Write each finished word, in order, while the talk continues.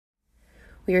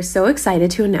We are so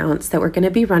excited to announce that we're going to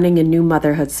be running a new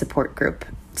motherhood support group.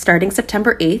 Starting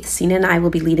September 8th, Sina and I will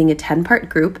be leading a 10-part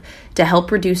group to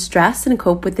help reduce stress and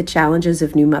cope with the challenges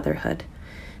of new motherhood.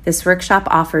 This workshop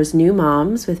offers new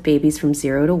moms with babies from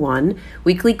 0 to 1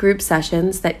 weekly group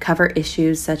sessions that cover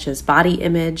issues such as body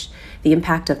image, the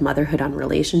impact of motherhood on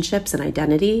relationships and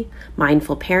identity,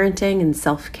 mindful parenting, and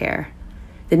self-care.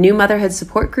 The new motherhood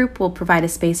support group will provide a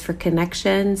space for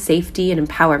connection, safety, and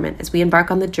empowerment as we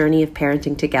embark on the journey of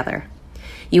parenting together.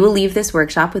 You will leave this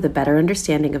workshop with a better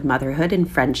understanding of motherhood and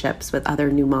friendships with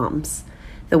other new moms.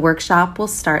 The workshop will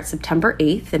start September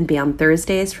 8th and be on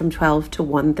Thursdays from 12 to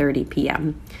 1:30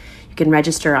 p.m. You can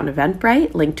register on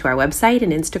Eventbrite, link to our website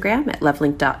and Instagram at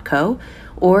lovelink.co,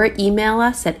 or email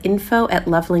us at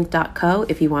info@lovelink.co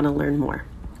if you want to learn more.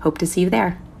 Hope to see you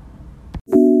there.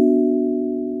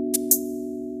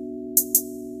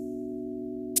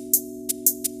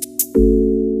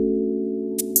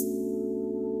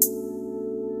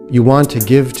 You want to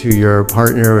give to your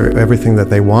partner everything that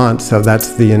they want, so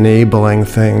that's the enabling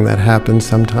thing that happens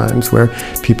sometimes where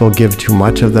people give too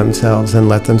much of themselves and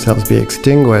let themselves be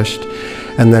extinguished.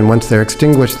 And then once they're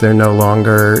extinguished, they're no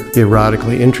longer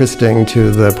erotically interesting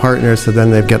to the partner, so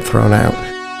then they get thrown out.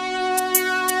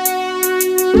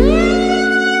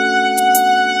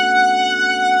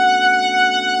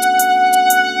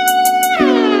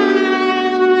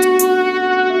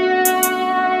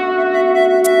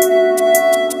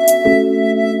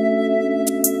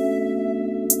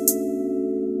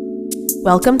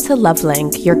 Welcome to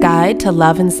LoveLink, your guide to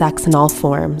love and sex in all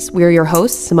forms. We're your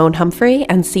hosts, Simone Humphrey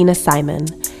and Sina Simon.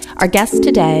 Our guest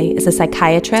today is a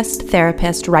psychiatrist,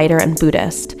 therapist, writer, and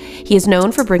Buddhist. He is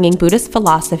known for bringing Buddhist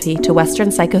philosophy to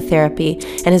Western psychotherapy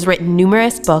and has written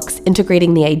numerous books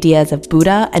integrating the ideas of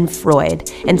Buddha and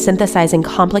Freud and synthesizing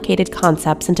complicated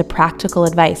concepts into practical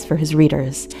advice for his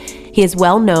readers. He is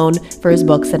well known for his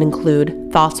books that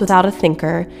include Thoughts Without a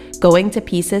Thinker, Going to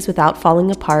Pieces Without Falling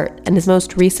Apart, and his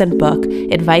most recent book,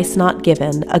 Advice Not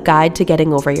Given, A Guide to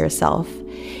Getting Over Yourself.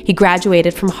 He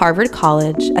graduated from Harvard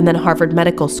College and then Harvard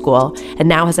Medical School, and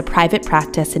now has a private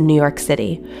practice in New York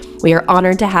City. We are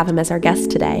honored to have him as our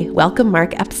guest today. Welcome,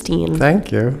 Mark Epstein.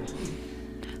 Thank you.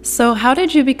 So how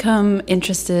did you become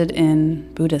interested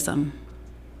in Buddhism?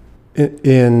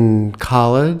 In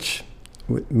college,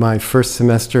 my first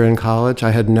semester in college,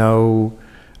 I had no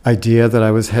idea that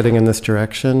I was heading in this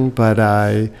direction, but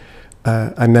I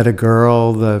met a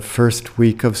girl the first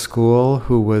week of school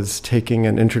who was taking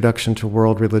an Introduction to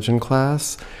World Religion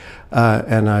class,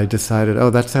 and I decided, oh,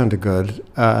 that sounded good.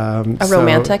 A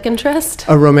romantic interest?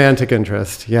 A romantic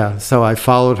interest, yeah. So I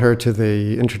followed her to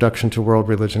the Introduction to World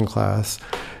Religion class,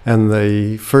 and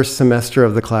the first semester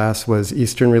of the class was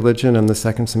Eastern religion, and the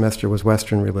second semester was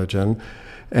Western religion.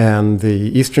 And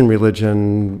the Eastern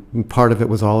religion, part of it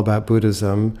was all about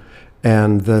Buddhism,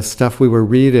 and the stuff we were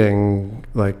reading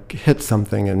hit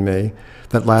something in me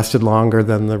that lasted longer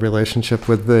than the relationship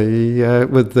with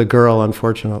the girl,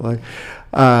 unfortunately.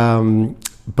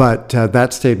 But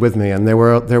that stayed with me, and there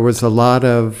were a lot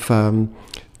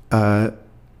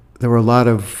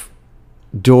of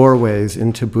doorways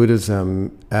into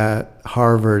Buddhism at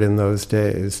Harvard in those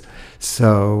days.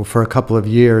 So for a couple of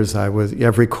years,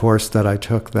 every course that I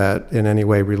took that in any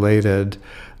way related,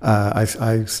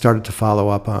 I started to follow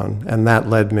up on, and that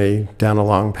led me down a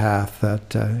long path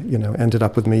that ended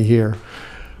up with me here.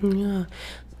 Yeah.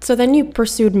 So then you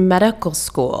pursued medical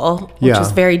school, which Yeah.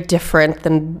 is very different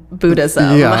than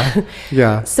Buddhism. Yeah,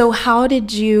 yeah. So how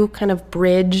did you kind of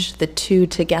bridge the two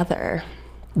together?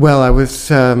 Well,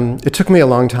 it took me a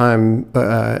long time,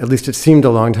 at least it seemed a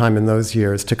long time in those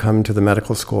years, to come to the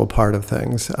medical school part of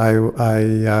things.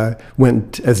 I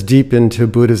went as deep into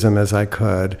Buddhism as I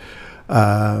could.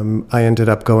 I ended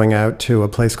up going out to a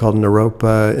place called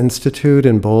Naropa Institute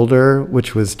in Boulder,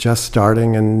 which was just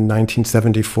starting in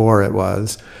 1974, it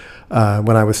was,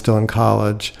 when I was still in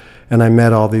college. And I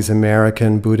met all these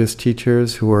American Buddhist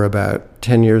teachers who were about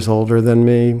 10 years older than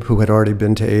me, who had already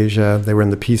been to Asia. They were in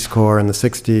the Peace Corps in the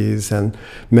 60s and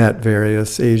met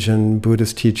various Asian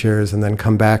Buddhist teachers and then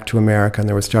come back to America, and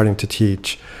they were starting to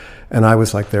teach. And I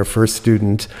was like their first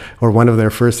student, or one of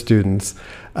their first students.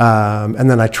 And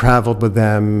then I traveled with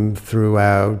them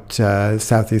throughout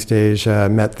Southeast Asia,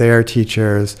 met their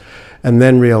teachers, and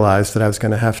then realized that I was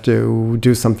going to have to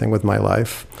do something with my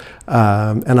life.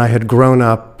 And I had grown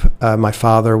up, my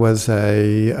father was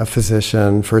a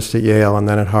physician, first at Yale and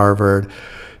then at Harvard.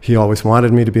 He always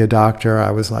wanted me to be a doctor.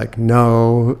 I was like,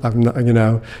 no, I'm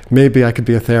not, maybe I could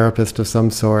be a therapist of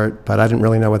some sort, but I didn't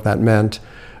really know what that meant.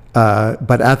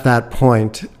 But at that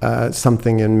point,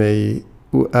 something in me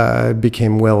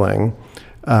became willing.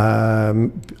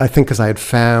 I think because I had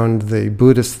found the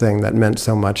Buddhist thing that meant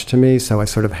so much to me, so I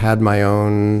sort of had my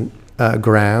own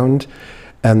ground.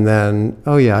 And then,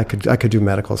 oh yeah, I could do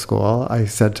medical school, I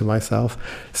said to myself.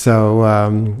 So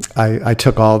I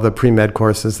took all the pre-med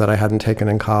courses that I hadn't taken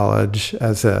in college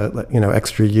as a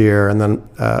extra year, and then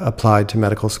applied to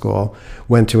medical school.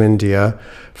 Went to India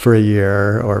for a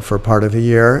year or for part of a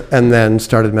year, and then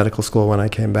started medical school when I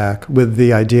came back with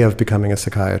the idea of becoming a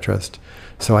psychiatrist.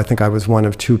 So I think I was one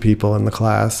of two people in the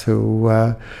class who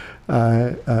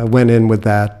went in with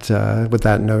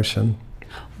that notion.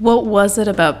 What was it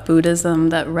about Buddhism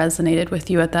that resonated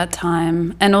with you at that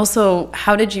time? And also,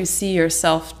 how did you see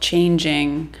yourself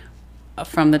changing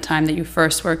from the time that you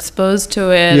first were exposed to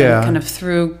it, and kind of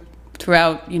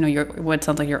throughout, your what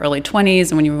sounds like your early 20s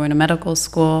and when you were in a medical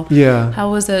school? Yeah. How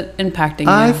was it impacting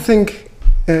you? I think,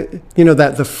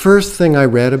 that the first thing I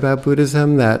read about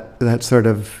Buddhism that sort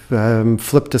of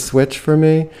flipped a switch for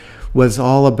me was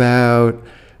all about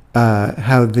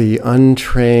how the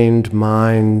untrained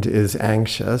mind is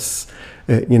anxious,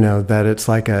 that it's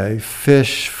like a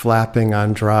fish flapping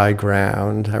on dry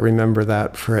ground. I remember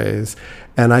that phrase.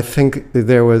 And I think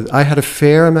I had a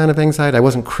fair amount of anxiety. I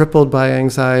wasn't crippled by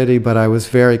anxiety, but I was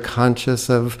very conscious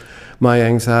of my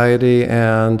anxiety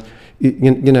and,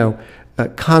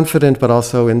 confident, but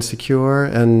also insecure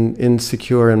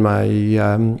in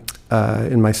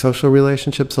my social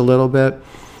relationships a little bit.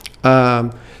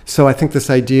 So I think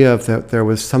this idea of that there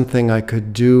was something I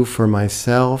could do for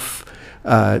myself,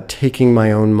 taking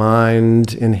my own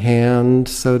mind in hand,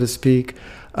 so to speak,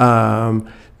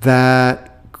 that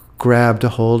grabbed a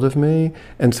hold of me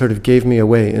and sort of gave me a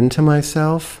way into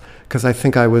myself. Because I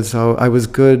think I was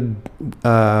good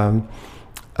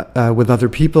with other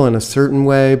people in a certain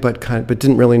way, but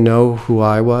didn't really know who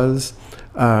I was.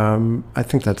 I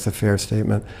think that's a fair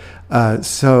statement.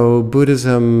 So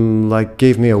Buddhism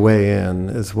gave me a way in,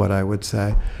 is what I would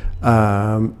say.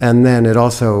 And then it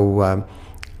also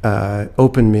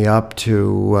opened me up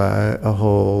to a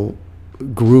whole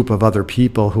group of other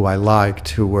people who I liked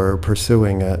who were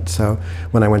pursuing it. So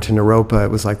when I went to Naropa,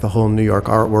 it was like the whole New York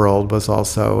art world was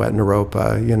also at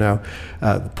Naropa,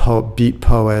 beat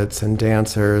poets and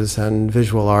dancers and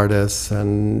visual artists.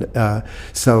 And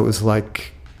so it was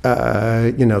like,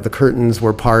 the curtains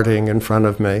were parting in front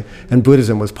of me, and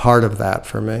Buddhism was part of that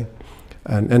for me,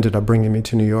 and ended up bringing me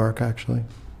to New York, actually.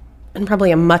 And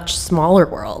probably a much smaller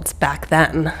world back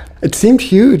then. It seemed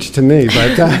huge to me,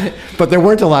 but there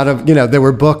weren't a lot of, there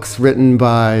were books written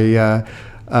by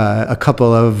a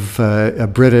couple of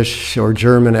British or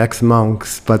German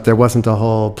ex-monks, but there wasn't a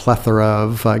whole plethora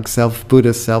of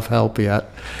Buddhist self-help yet.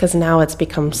 Because now it's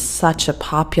become such a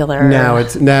popular... Now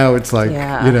it's like,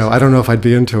 I don't know if I'd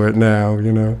be into it now,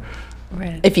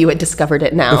 Right. If you had discovered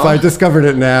it now. If I discovered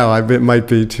it now, I might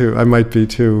be too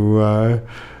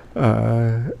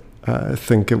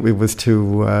think it was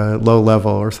too low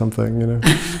level or something,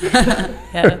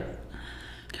 Yeah.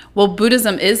 Well,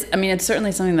 Buddhism is, it's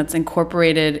certainly something that's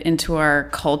incorporated into our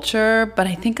culture, but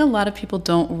I think a lot of people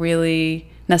don't really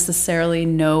necessarily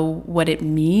know what it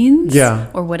means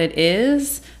or what it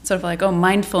is. Sort of like,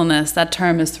 mindfulness, that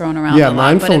term is thrown around a lot.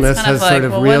 Mindfulness has sort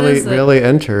of really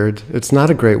entered. It's not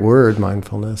a great word,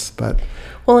 mindfulness, but...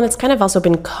 Well, and it's kind of also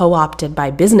been co-opted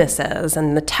by businesses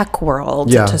and the tech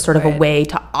world to sort of a way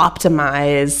to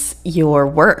optimize your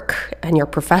work and your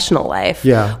professional life,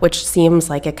 which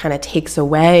seems like it kind of takes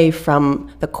away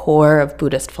from the core of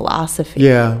Buddhist philosophy.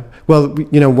 Yeah. Well,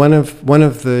 one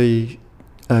of the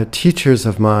teachers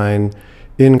of mine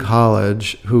in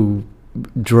college who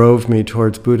drove me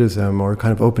towards Buddhism or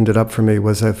kind of opened it up for me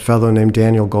was a fellow named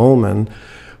Daniel Goleman,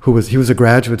 he was a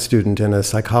graduate student in a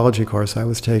psychology course I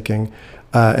was taking.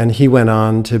 And he went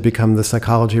on to become the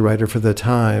psychology writer for the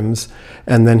Times,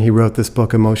 and then he wrote this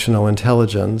book, Emotional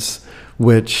Intelligence,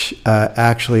 which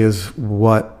actually is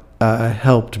what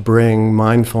helped bring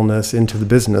mindfulness into the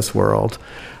business world.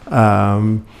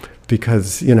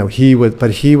 Because he was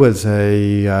Daniel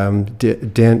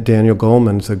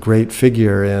Goleman's a great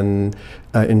figure in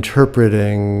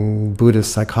interpreting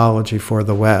Buddhist psychology for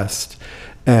the West,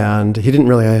 and he didn't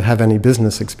really have any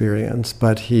business experience,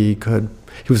 but he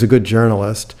was a good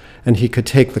journalist, and he could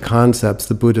take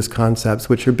the Buddhist concepts,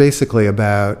 which are basically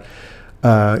about,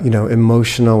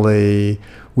 emotionally,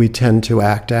 we tend to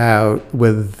act out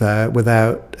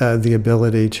without the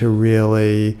ability to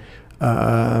really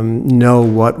know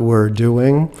what we're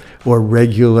doing or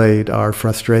regulate our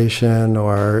frustration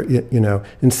or,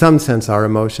 in some sense, our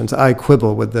emotions. I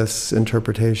quibble with this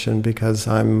interpretation because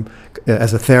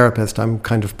as a therapist, I'm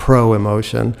kind of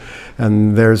pro-emotion.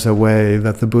 And there's a way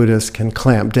that the Buddhists can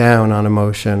clamp down on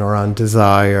emotion or on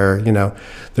desire.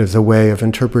 There's a way of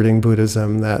interpreting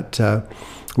Buddhism that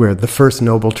where the first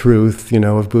noble truth,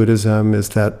 of Buddhism is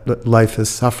that life is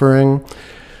suffering.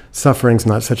 Suffering's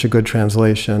not such a good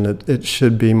translation. It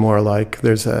should be more like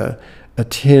there's a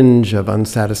tinge of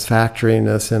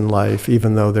unsatisfactoriness in life,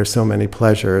 even though there's so many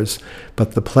pleasures.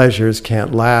 But the pleasures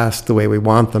can't last the way we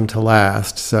want them to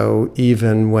last. So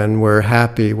even when we're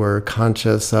happy, we're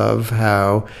conscious of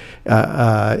how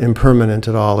impermanent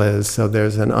it all is. So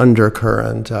there's an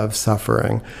undercurrent of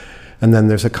suffering. And then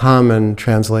there's a common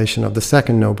translation of the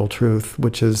second noble truth,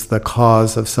 which is the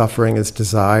cause of suffering is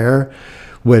desire,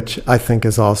 which I think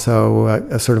is also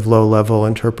a sort of low-level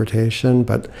interpretation,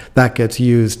 but that gets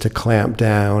used to clamp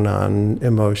down on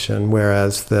emotion,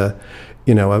 whereas a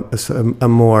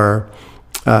more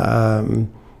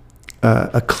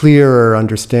a clearer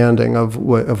understanding of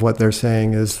what they're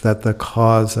saying is that the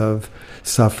cause of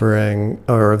suffering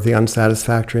or of the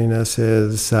unsatisfactoriness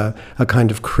is a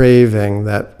kind of craving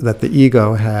that the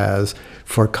ego has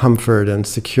for comfort and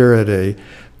security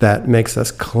that makes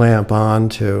us clamp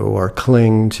onto or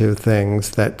cling to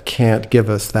things that can't give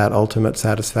us that ultimate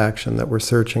satisfaction that we're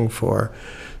searching for.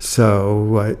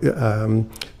 So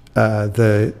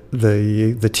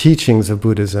the teachings of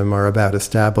Buddhism are about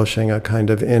establishing a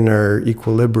kind of inner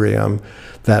equilibrium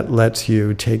that lets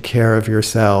you take care of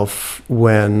yourself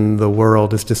when the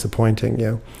world is disappointing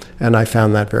you. And I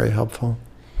found that very helpful.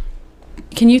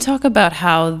 Can you talk about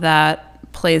how that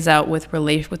plays out with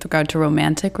regard to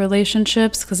romantic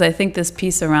relationships? Because I think this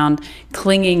piece around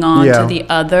clinging on to the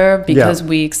other because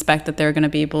we expect that they're going to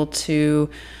be able to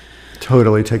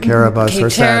totally take care of us or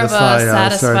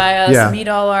satisfy us, meet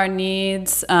all our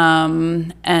needs,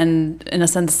 and in a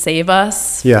sense save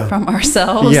us from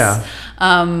ourselves.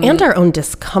 And our own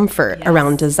discomfort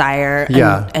around desire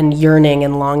and yearning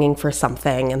and longing for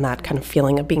something and that kind of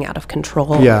feeling of being out of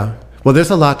control. Yeah. Well,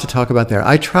 there's a lot to talk about there.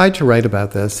 I tried to write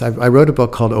about this. I wrote a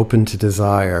book called Open to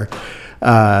Desire.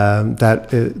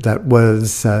 That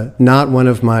was not one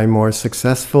of my more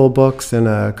successful books in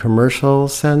a commercial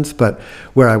sense, but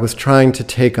where I was trying to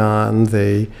take on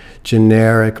the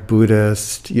generic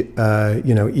Buddhist,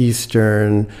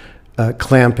 Eastern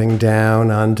clamping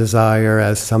down on desire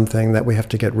as something that we have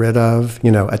to get rid of,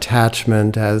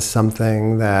 attachment as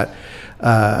something that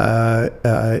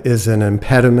is an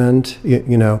impediment.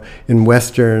 In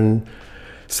Western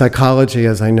psychology,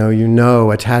 as I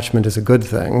know, attachment is a good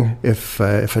thing. If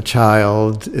a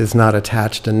child is not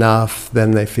attached enough,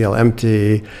 then they feel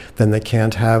empty, then they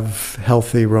can't have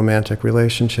healthy romantic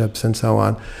relationships and so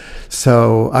on.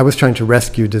 So I was trying to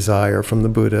rescue desire from the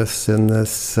Buddhists in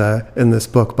this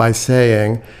book by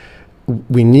saying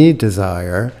we need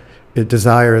desire.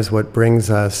 Desire is what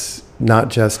brings us not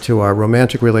just to our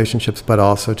romantic relationships, but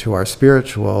also to our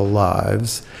spiritual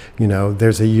lives.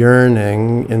 There's a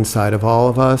yearning inside of all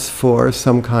of us for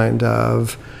some kind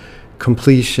of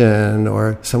completion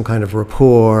or some kind of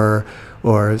rapport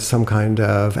or some kind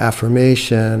of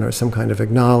affirmation or some kind of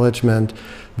acknowledgement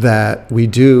that we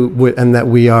do, and that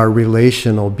we are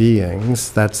relational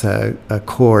beings. That's a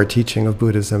core teaching of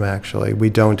Buddhism, actually.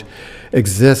 We don't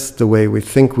exist the way we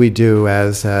think we do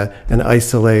as an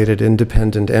isolated,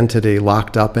 independent entity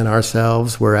locked up in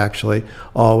ourselves. We're actually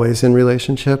always in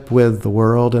relationship with the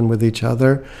world and with each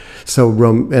other. So,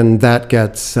 and that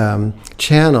gets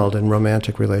channeled in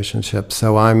romantic relationships.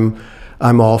 So I'm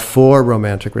all for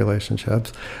romantic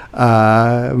relationships,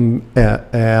 but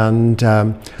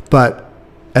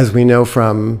as we know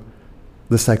from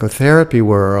the psychotherapy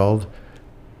world,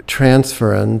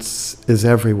 transference is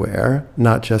everywhere,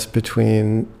 not just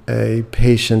between a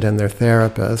patient and their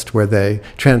therapist,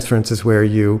 transference is where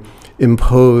you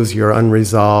impose your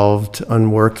unresolved,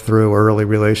 unworked through early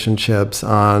relationships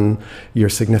on your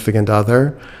significant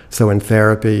other. So in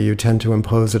therapy, you tend to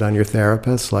impose it on your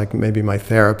therapist, like maybe my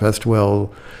therapist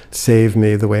will save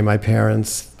me the way my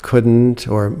parents couldn't,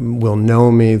 or will know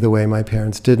me the way my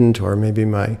parents didn't, or maybe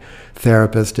my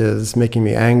therapist is making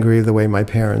me angry the way my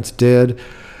parents did.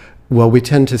 Well, we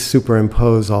tend to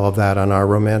superimpose all of that on our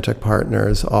romantic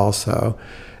partners also.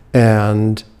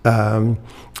 And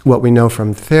what we know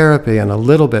from therapy and a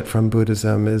little bit from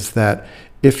Buddhism is that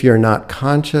if you're not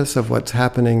conscious of what's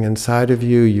happening inside of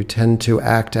you, you tend to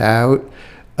act out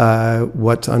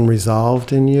what's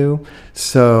unresolved in you.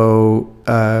 So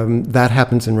that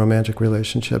happens in romantic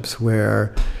relationships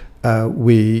where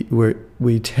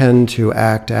we tend to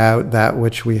act out that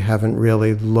which we haven't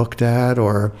really looked at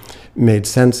or made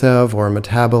sense of or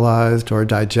metabolized or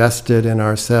digested in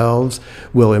ourselves.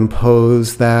 We'll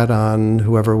impose that on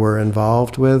whoever we're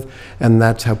involved with, and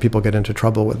that's how people get into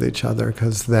trouble with each other,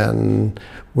 because then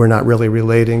we're not really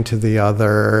relating to the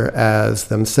other as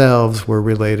themselves. We're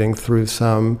relating through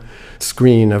some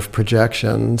screen of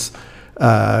projections,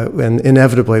 and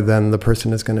inevitably then the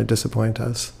person is going to disappoint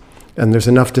us. And there's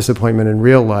enough disappointment in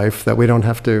real life that we don't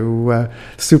have to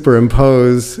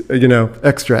superimpose,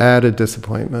 extra added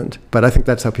disappointment. But I think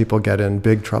that's how people get in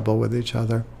big trouble with each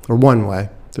other, or one way.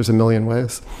 There's a million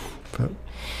ways. But.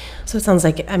 So it sounds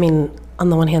like, on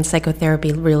the one hand,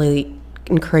 psychotherapy really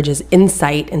encourages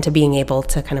insight into being able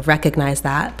to kind of recognize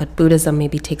that, but Buddhism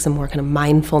maybe takes a more kind of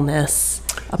mindfulness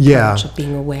approach of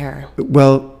being aware.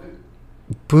 Well,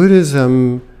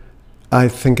 Buddhism, I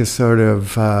think, is sort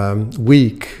of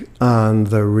weak on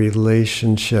the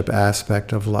relationship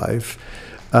aspect of life,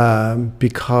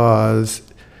 because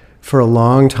for a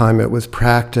long time it was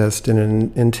practiced in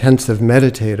an intensive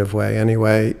meditative way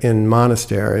anyway in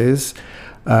monasteries,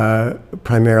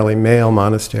 primarily male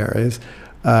monasteries,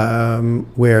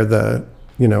 where the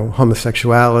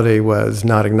homosexuality was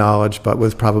not acknowledged but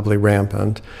was probably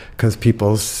rampant because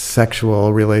people's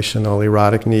sexual, relational,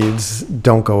 erotic needs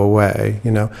don't go away,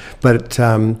 But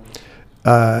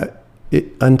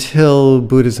until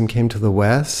Buddhism came to the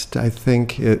West, I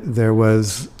think there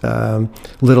was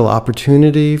little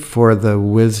opportunity for the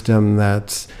wisdom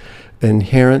that's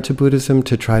inherent to Buddhism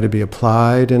to try to be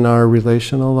applied in our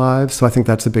relational lives. So I think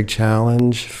that's a big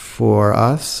challenge for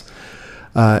us.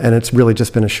 And it's really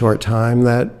just been a short time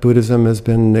that Buddhism has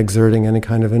been exerting any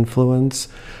kind of influence.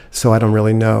 So I don't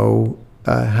really know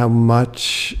how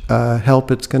much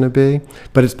help it's going to be.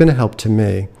 But it's been a help to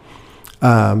me,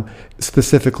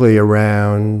 specifically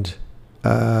around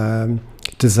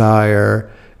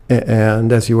desire.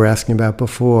 And as you were asking about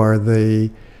before, the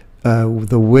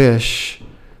wish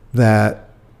that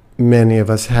many of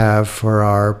us have for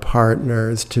our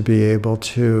partners to be able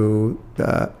to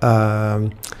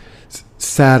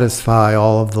satisfy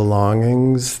all of the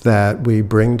longings that we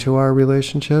bring to our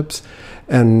relationships.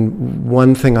 And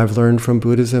one thing I've learned from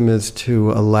Buddhism is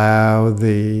to allow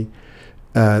the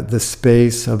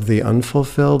space of the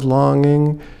unfulfilled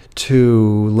longing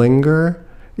to linger,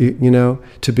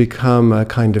 to become a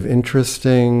kind of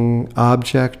interesting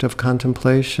object of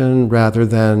contemplation rather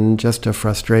than just a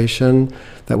frustration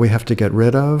that we have to get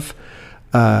rid of.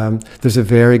 There's a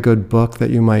very good book that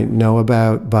you might know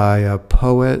about by a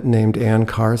poet named Anne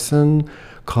Carson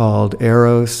called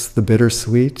Eros the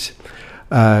Bittersweet,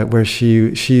 where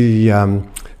she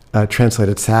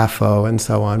translated Sappho and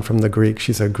so on from the Greek.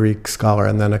 She's a Greek scholar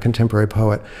and then a contemporary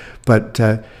poet. But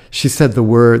she said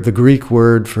the Greek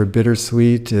word for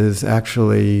bittersweet is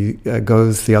actually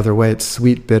goes the other way. It's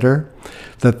sweet bitter,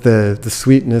 that the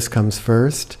sweetness comes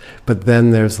first, but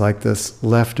then there's like this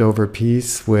leftover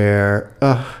piece where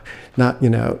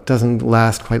doesn't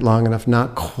last quite long enough,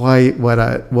 not quite what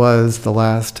it was the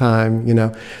last time,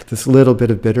 this little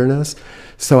bit of bitterness.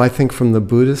 So I think from the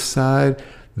Buddhist side,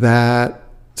 that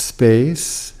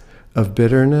space of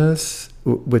bitterness,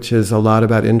 which is a lot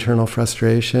about internal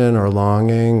frustration or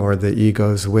longing or the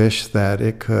ego's wish that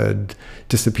it could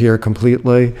disappear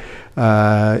completely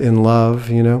in love,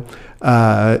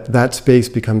 that space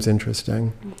becomes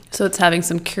interesting. So it's having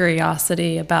some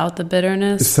curiosity about the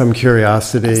bitterness? Some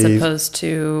curiosity. As opposed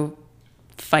to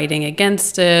fighting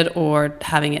against it or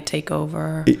having it take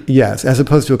over. Yes, as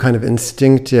opposed to a kind of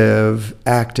instinctive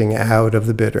acting out of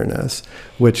the bitterness,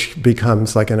 which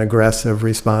becomes like an aggressive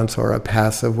response or a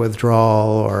passive withdrawal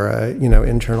or a,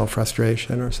 internal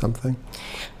frustration or something.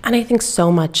 And I think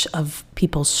so much of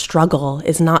people's struggle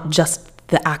is not just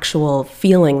the actual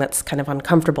feeling that's kind of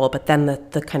uncomfortable, but then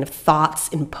the kind of thoughts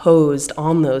imposed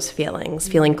on those feelings,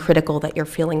 feeling critical that you're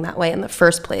feeling that way in the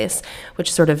first place, which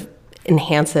sort of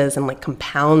enhances and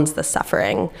compounds the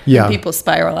suffering. Yeah. And people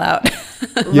spiral out.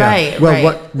 Yeah.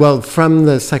 Right. Well, from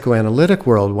the psychoanalytic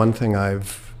world, one thing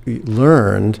I've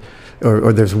learned,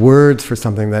 or there's words for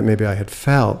something that maybe I had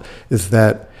felt, is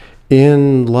that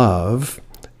in love,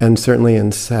 and certainly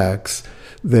in sex,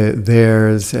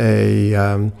 there's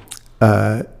an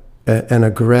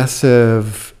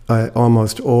aggressive,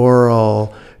 almost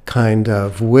oral kind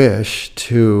of wish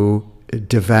to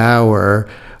devour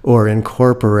or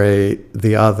incorporate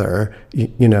the other,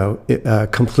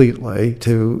 completely,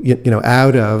 to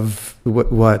out of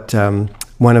what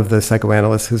one of the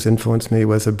psychoanalysts who's influenced me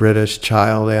was a British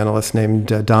child analyst named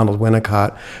Donald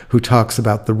Winnicott, who talks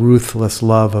about the ruthless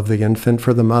love of the infant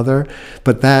for the mother.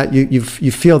 But that you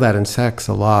feel that in sex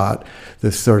a lot,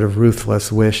 this sort of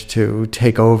ruthless wish to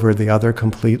take over the other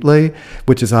completely,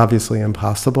 which is obviously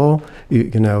impossible.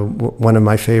 One of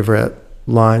my favorite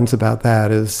lines about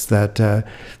that is that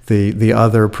the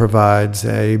other provides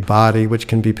a body which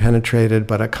can be penetrated,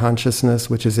 but a consciousness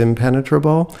which is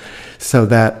impenetrable, so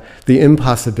that the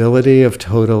impossibility of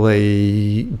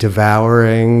totally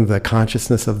devouring the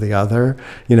consciousness of the other,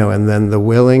 and then the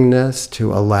willingness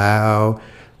to allow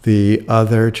the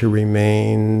other to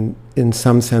remain in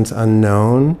some sense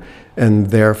unknown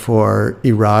and therefore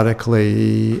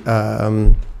erotically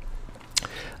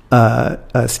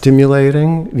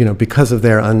stimulating, because of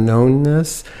their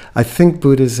unknownness. I think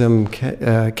Buddhism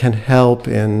can help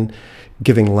in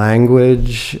giving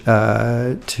language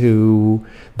to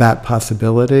that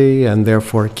possibility, and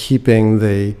therefore keeping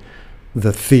the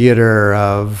theater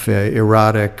of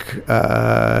erotic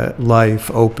life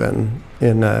open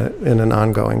in an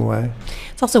ongoing way.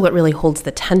 It's also what really holds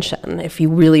the tension. If you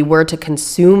really were to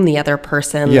consume the other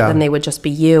person, then they would just be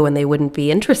you and they wouldn't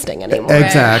be interesting anymore.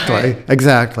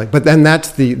 Exactly. But then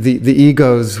that's the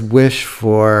ego's wish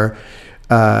for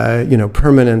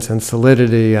permanence and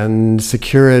solidity and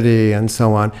security and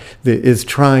so on, is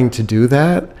trying to do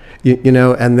that.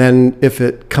 And then if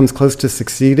it comes close to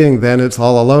succeeding, then it's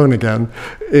all alone again,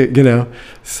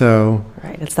 so.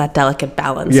 Right, it's that delicate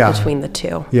balance between the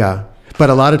two. Yeah. But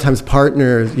a lot of times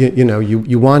partners,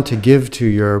 you want to give to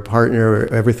your partner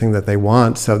everything that they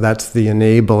want. So that's the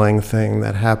enabling thing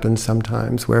that happens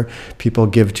sometimes, where people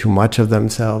give too much of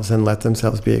themselves and let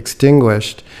themselves be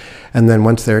extinguished. And then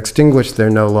once they're extinguished, they're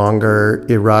no longer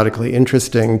erotically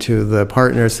interesting to the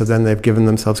partner. So then they've given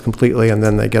themselves completely, and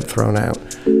then they get thrown out.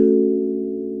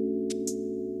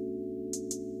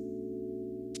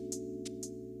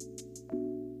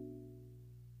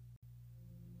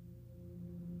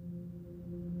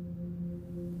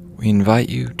 We invite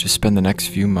you to spend the next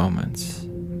few moments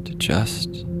to just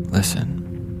listen.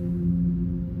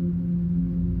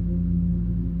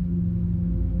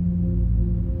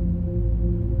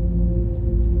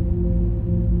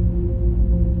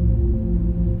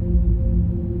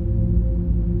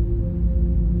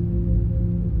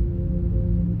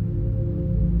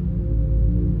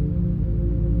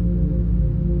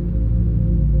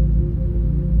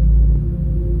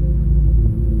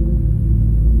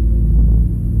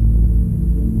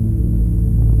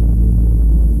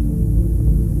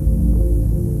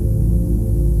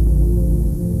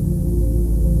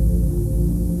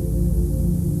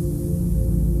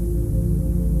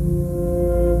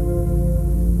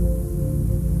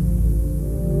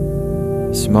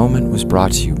 This moment was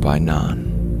brought to you by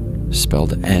Non,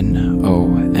 spelled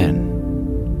N-O-N,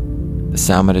 the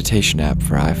sound meditation app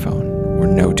for iPhone, where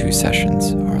no two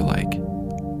sessions are alike.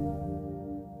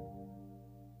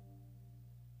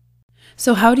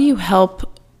 So how do you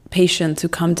help patients who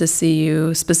come to see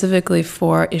you specifically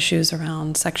for issues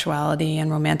around sexuality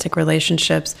and romantic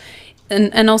relationships,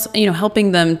 and also,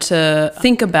 helping them to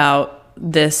think about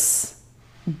this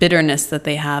bitterness that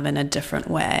they have in a different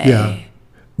way? Yeah.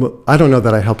 Well, I don't know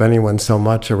that I help anyone so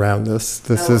much around this.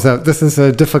 This is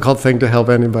a difficult thing to help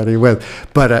anybody with.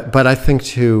 But I think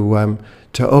to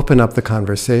open up the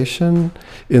conversation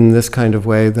in this kind of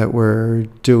way that we're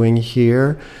doing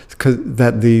here, so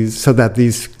that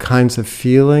these kinds of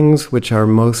feelings, which are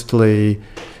mostly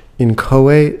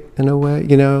inchoate in a way,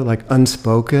 like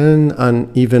unspoken,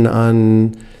 even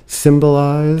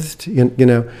unsymbolized,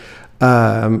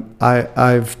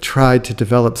 I've tried to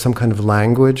develop some kind of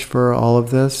language for all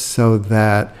of this, so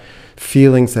that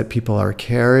feelings that people are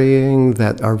carrying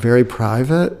that are very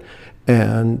private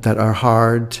and that are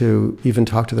hard to even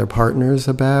talk to their partners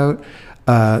about,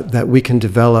 that we can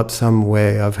develop some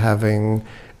way of having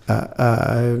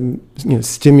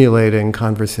stimulating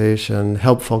conversation,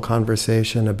 helpful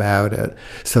conversation about it,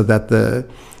 so that the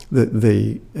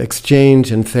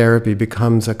exchange in therapy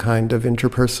becomes a kind of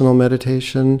interpersonal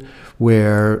meditation,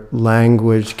 where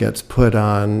language gets put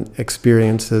on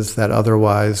experiences that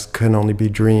otherwise can only be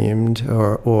dreamed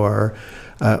or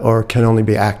can only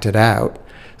be acted out.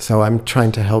 So I'm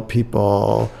trying to help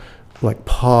people like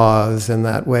pause in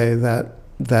that way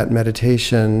that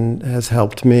meditation has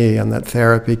helped me, and that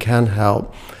therapy can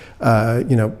help.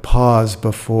 Pause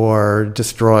before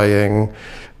destroying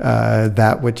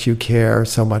that which you care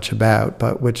so much about,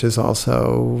 but which is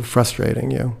also frustrating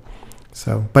you.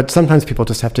 So, but sometimes people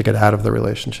just have to get out of the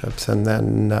relationships, and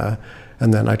then I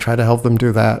try to help them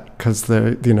do that, because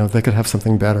they could have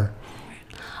something better.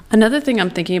 Another thing I'm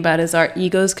thinking about is our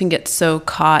egos can get so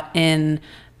caught in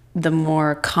the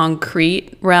more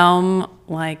concrete realm,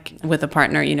 like with a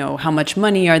partner, how much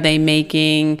money are they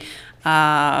making?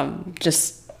 What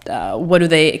do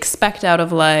they expect out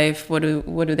of life? What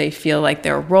do they feel like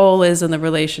their role is in the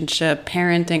relationship,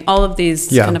 parenting, all of these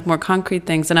kind of more concrete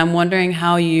things. And I'm wondering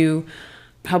how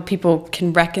people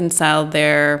can reconcile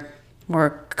their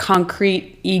more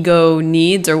concrete ego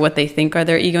needs, or what they think are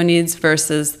their ego needs,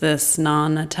 versus this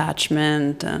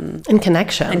non-attachment and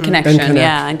connection. And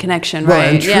connection, well,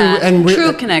 right?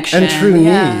 True connection. And true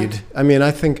need. I mean,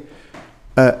 I think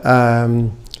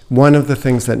one of the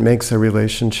things that makes a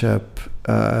relationship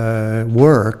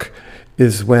work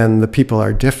is when the people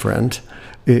are different,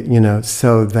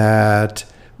 so that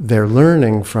they're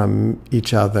learning from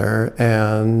each other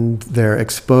and they're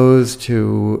exposed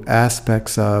to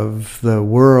aspects of the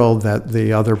world that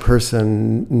the other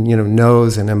person,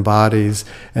 knows and embodies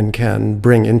and can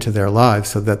bring into their lives,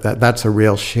 so that's a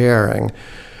real sharing.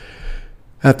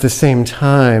 At the same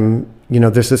time,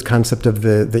 there's this concept of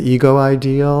the ego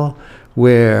ideal,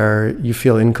 where you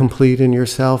feel incomplete in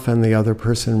yourself and the other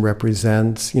person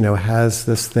represents, has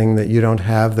this thing that you don't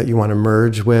have that you want to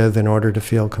merge with in order to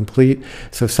feel complete.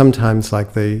 So sometimes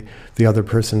like the other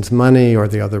person's money, or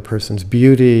the other person's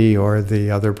beauty, or the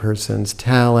other person's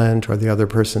talent, or the other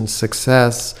person's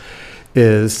success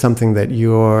is something that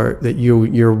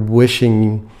you're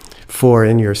wishing for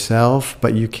in yourself,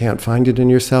 but you can't find it in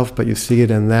yourself, but you see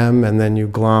it in them, and then you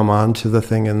glom onto the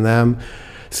thing in them.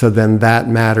 So then that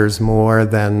matters more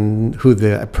than who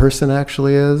the person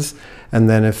actually is. And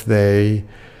then if they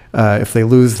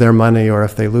lose their money, or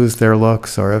if they lose their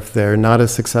looks, or if they're not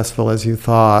as successful as you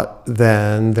thought,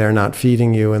 then they're not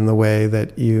feeding you in the way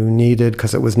that you needed,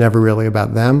 because it was never really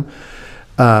about them.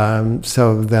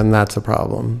 So then that's a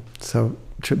problem. So,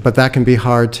 but that can be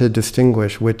hard to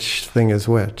distinguish which thing is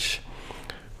which,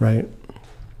 right?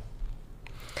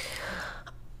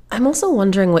 I'm also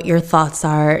wondering what your thoughts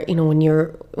are,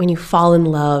 when you fall in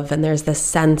love and there's this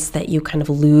sense that you kind of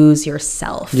lose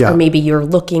yourself, or maybe you're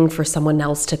looking for someone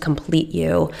else to complete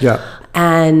you.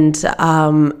 And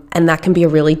that can be a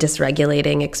really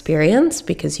dysregulating experience,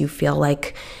 because you feel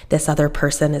like this other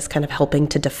person is kind of helping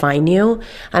to define you.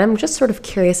 And I'm just sort of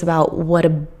curious about what a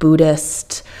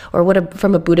Buddhist, or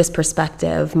from a Buddhist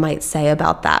perspective, might say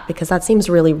about that, because that seems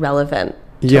really relevant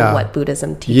to what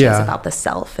Buddhism teaches about the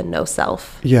self and no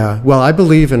self. Well, I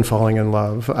believe in falling in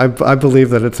love. I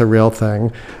believe that it's a real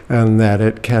thing, and that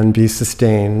it can be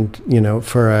sustained,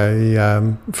 for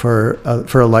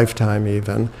a lifetime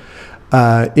even.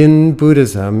 In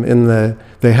Buddhism,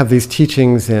 they have these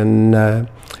teachings in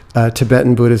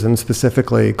Tibetan Buddhism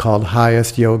specifically, called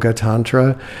Highest Yoga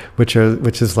Tantra, which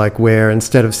is like where,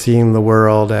 instead of seeing the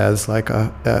world as like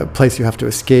a place you have to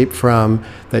escape from,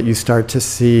 that you start to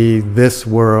see this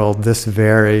world, this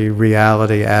very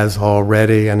reality, as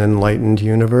already an enlightened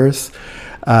universe.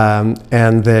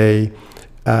 And they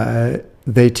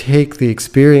take the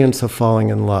experience of falling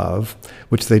in love,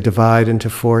 which they divide into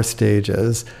 4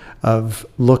 stages of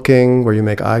looking, where you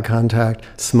make eye contact,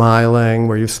 smiling,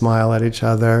 where you smile at each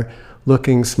other,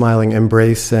 looking, smiling,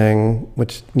 embracing,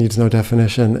 which needs no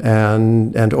definition,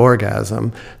 and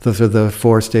orgasm. Those are the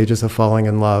 4 stages of falling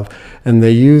in love. And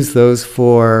they use those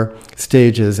 4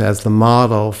 stages as the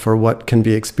model for what can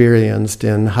be experienced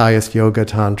in Highest Yoga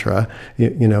Tantra,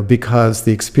 because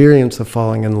the experience of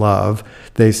falling in love,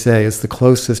 they say, is the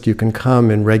closest you can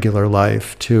come in regular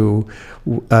life to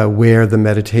where the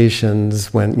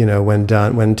meditations,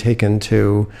 when taken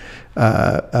to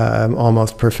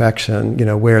almost perfection,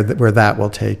 where that will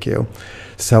take you.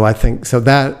 So I think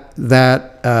that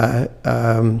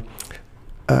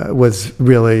was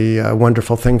really a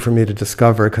wonderful thing for me to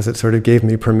discover, because it sort of gave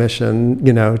me permission,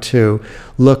 to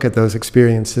look at those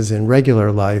experiences in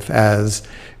regular life as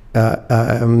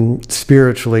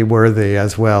spiritually worthy,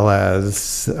 as well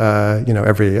as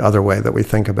every other way that we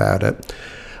think about it.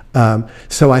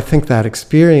 So I think that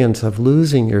experience of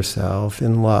losing yourself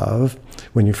in love,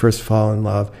 when you first fall in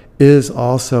love, is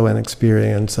also an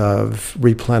experience of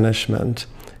replenishment.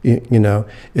 You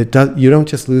don't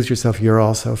just lose yourself; you're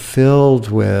also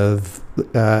filled with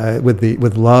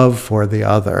love for the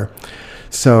other.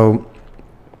 So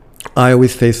I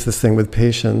always face this thing with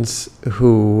patients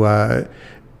who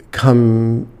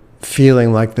come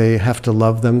feeling like they have to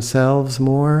love themselves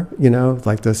more.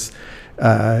 Like this.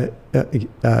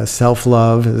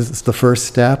 Self-love is the first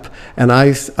step, and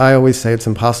I always say it's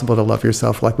impossible to love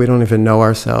yourself. Like, we don't even know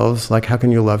ourselves. Like, how can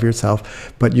you love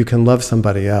yourself? But you can love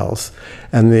somebody else,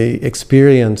 and the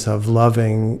experience of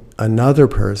loving another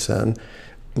person,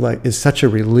 like, is such a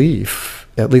relief.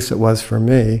 At least it was for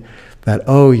me, that,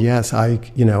 oh yes,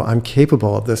 I'm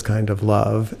capable of this kind of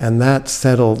love, and that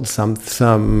settled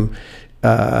some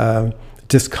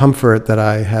discomfort that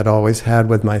I had always had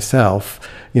with myself,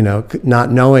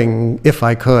 not knowing if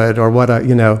I could or what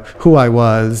who I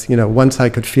was. Once I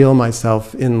could feel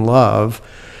myself in love,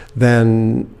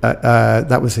 then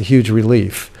that was a huge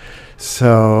relief.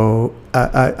 So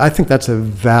I think that's a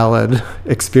valid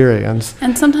experience.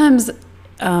 And sometimes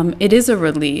it is a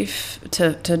relief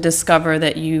to discover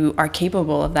that you are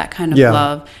capable of that kind of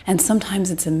love. And sometimes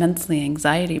it's immensely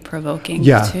anxiety provoking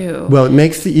too. Well, it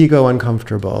makes the ego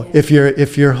uncomfortable. Yeah.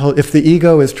 If the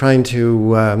ego is trying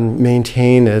to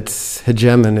maintain its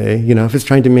hegemony, if it's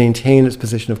trying to maintain its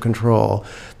position of control,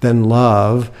 then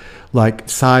love, like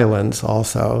silence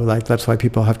also, like that's why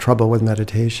people have trouble with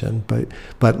meditation.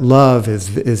 But love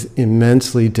is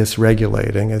immensely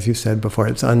dysregulating, as you said before.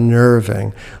 It's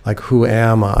unnerving, like who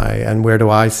am I and where do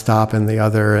I stop in the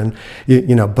other, and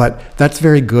but that's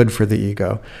very good for the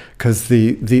ego, because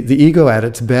the ego at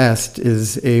its best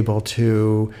is able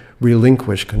to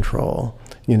relinquish control.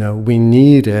 We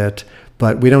need it,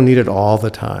 but we don't need it all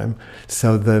the time.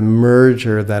 So the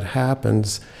merger that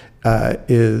happens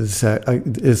is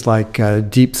like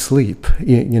deep sleep.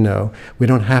 We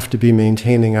don't have to be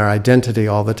maintaining our identity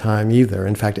all the time either.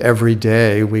 In fact, every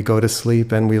day we go to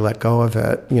sleep and we let go of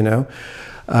it.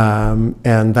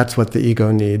 And that's what the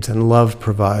ego needs. And love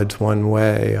provides one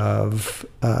way of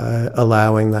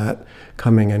allowing that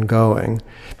coming and going.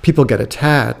 People get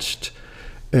attached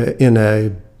in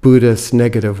a Buddhist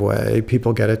negative way.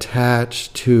 People get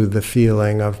attached to the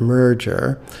feeling of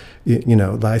merger.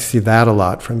 I see that a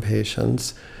lot from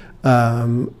patients,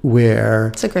 where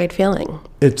it's a great feeling.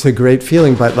 It's a great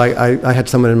feeling, but like I had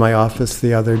someone in my office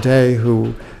the other day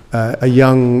who, a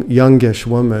youngish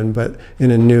woman, but in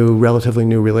a relatively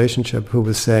new relationship, who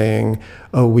was saying,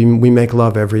 "Oh, we make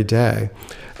love every day,"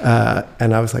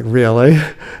 and I was like, "Really?"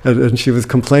 And she was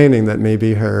complaining that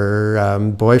maybe her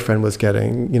boyfriend was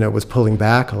was pulling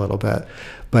back a little bit,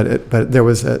 but there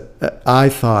was I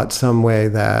thought some way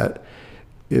that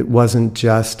it wasn't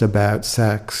just about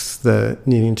sex, the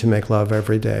needing to make love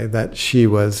every day, that she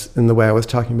was, in the way I was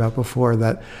talking about before,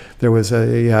 that there was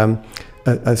a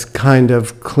kind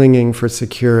of clinging for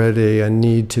security, a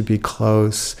need to be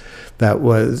close,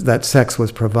 that sex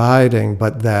was providing,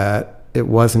 but that it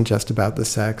wasn't just about the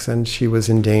sex, and she was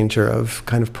in danger of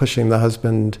kind of pushing the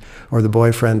husband or the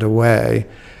boyfriend away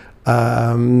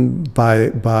by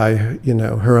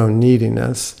her own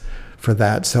neediness for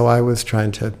that. So I was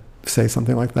trying to say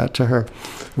something like that to her.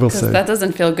 We'll see. That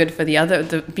doesn't feel good for the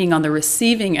other. Being on the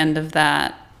receiving end of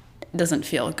that doesn't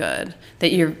feel good.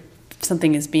 That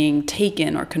something is being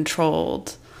taken or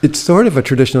controlled. It's sort of a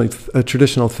traditional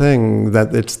thing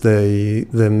that it's the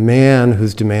man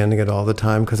who's demanding it all the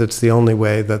time, because it's the only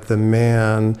way that the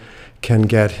man can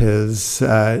get his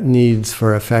needs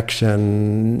for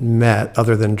affection met,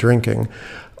 other than drinking.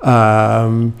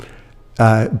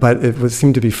 But it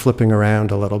seemed to be flipping around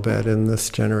a little bit in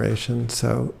this generation.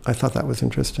 So I thought that was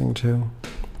interesting too.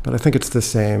 But I think it's the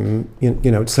same.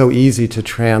 It's so easy to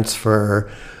transfer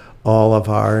all of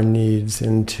our needs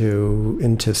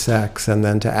into sex and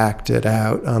then to act it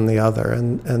out on the other.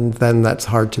 And then that's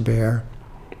hard to bear.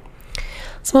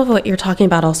 Some of what you're talking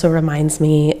about also reminds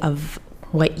me of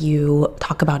what you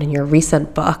talk about in your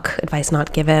recent book, Advice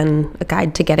Not Given, A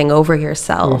Guide to Getting Over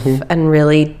Yourself, and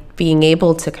really being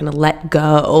able to kind of let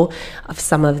go of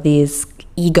some of these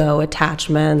ego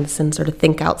attachments and sort of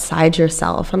think outside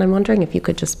yourself. And I'm wondering if you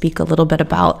could just speak a little bit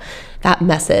about that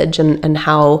message and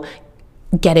how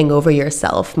getting over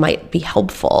yourself might be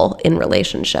helpful in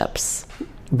relationships.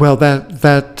 Well,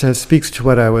 that speaks to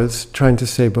what I was trying to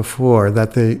say before,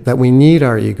 that we need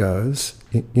our egos.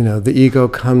 The ego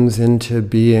comes into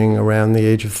being around the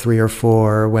age of 3 or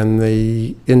 4, when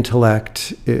the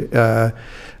intellect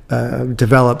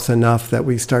develops enough that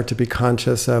we start to be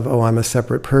conscious of, oh, I'm a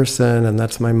separate person, and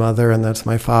that's my mother, and that's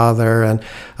my father, and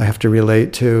I have to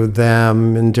relate to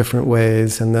them in different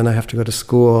ways, and then I have to go to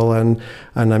school, and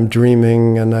I'm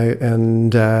dreaming, and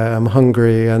I'm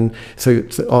hungry, and so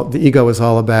the ego is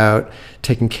all about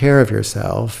taking care of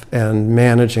yourself and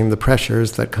managing the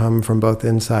pressures that come from both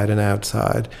inside and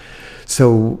outside.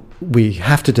 So we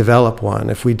have to develop one.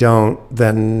 If we don't,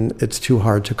 then it's too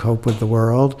hard to cope with the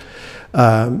world.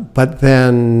 But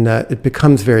then it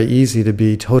becomes very easy to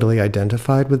be totally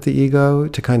identified with the ego,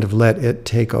 to kind of let it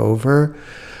take over.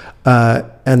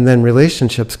 And then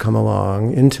relationships come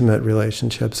along, intimate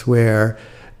relationships, where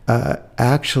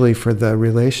actually for the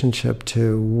relationship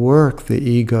to work,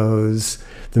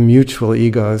 the mutual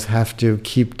egos have to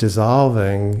keep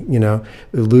dissolving,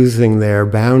 losing their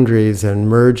boundaries and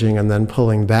merging and then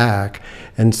pulling back.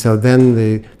 And so then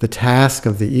the task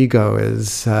of the ego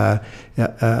is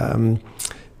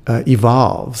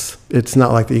evolves. It's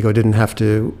not like the ego didn't have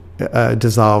to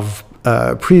dissolve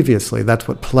previously. That's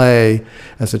what play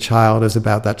as a child is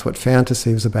about. That's what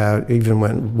fantasy is about. Even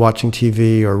when watching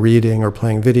TV or reading or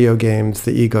playing video games,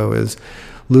 the ego is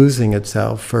losing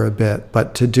itself for a bit.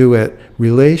 But to do it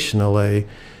relationally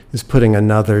is putting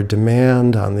another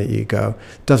demand on the ego.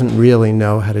 It doesn't really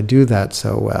know how to do that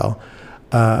so well.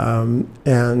 But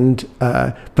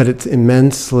it's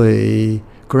immensely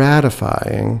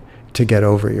gratifying to get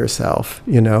over yourself,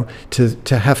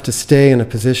 to have to stay in a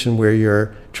position where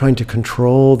you're trying to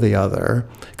control the other,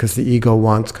 because the ego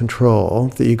wants control,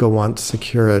 the ego wants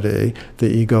security, the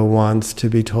ego wants to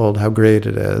be told how great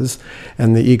it is,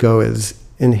 and the ego is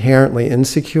inherently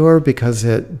insecure because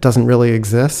it doesn't really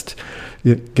exist,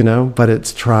 but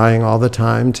it's trying all the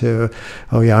time to,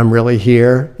 oh yeah, I'm really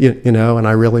here, and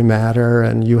I really matter,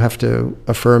 and you have to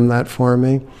affirm that for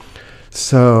me.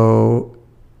 So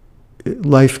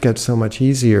life gets so much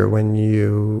easier when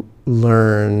you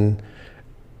learn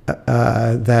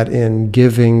that in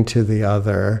giving to the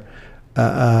other,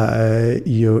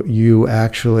 you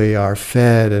actually are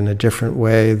fed in a different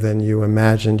way than you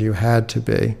imagined you had to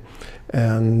be.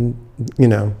 And,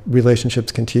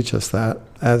 relationships can teach us that,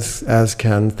 as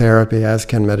can therapy, as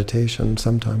can meditation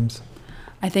sometimes.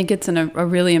 I think it's a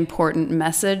really important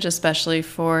message, especially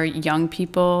for young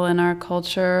people in our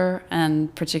culture,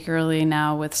 and particularly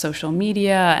now with social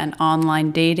media and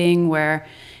online dating, where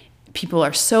people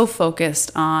are so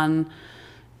focused on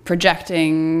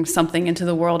projecting something into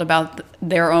the world about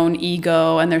their own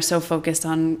ego, and they're so focused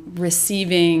on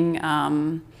receiving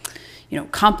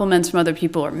compliments from other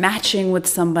people or matching with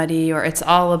somebody, or it's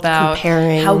all about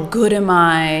comparing. How good am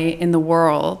I in the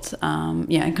world,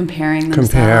 and comparing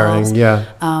themselves.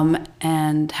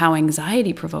 And how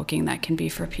anxiety provoking that can be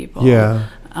for people. Yeah.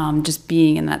 Just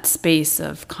being in that space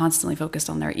of constantly focused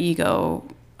on their ego,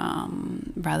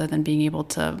 rather than being able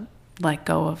to let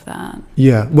go of that.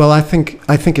 Yeah. Well, I think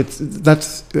it's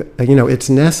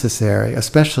necessary,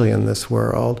 especially in this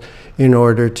world, in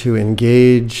order to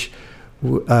engage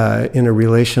in a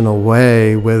relational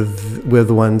way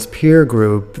with one's peer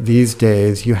group these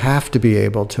days. You have to be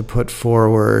able to put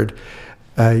forward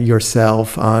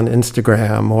yourself on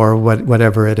Instagram or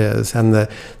whatever it is, and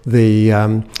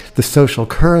the social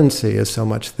currency is so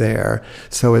much there.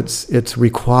 So it's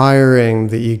requiring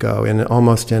the ego in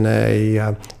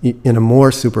a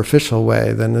more superficial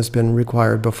way than has been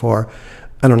required before.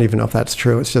 I don't even know if that's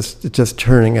true. It's just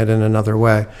turning it in another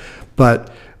way, but.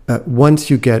 Once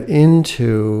you get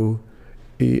into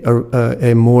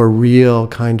a more real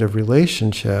kind of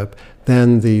relationship,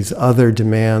 then these other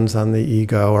demands on the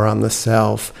ego or on the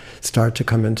self start to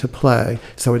come into play.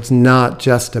 So it's not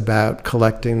just about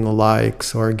collecting the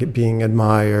likes or being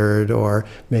admired or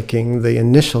making the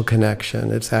initial connection.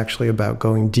 It's actually about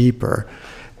going deeper.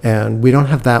 And we don't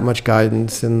have that much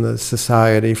guidance in the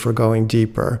society for going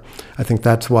deeper. I think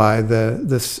that's why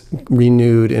this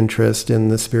renewed interest in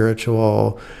the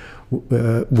spiritual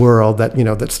world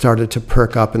that started to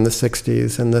perk up in the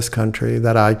 60s in this country,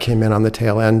 that I came in on the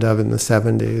tail end of in the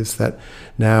 70s, that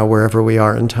now wherever we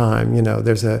are in time,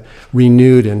 there's a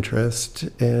renewed interest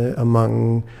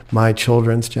among my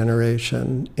children's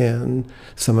generation in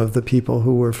some of the people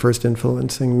who were first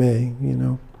influencing me,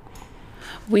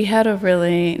 We had a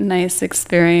really nice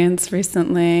experience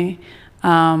recently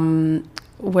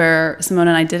where Simone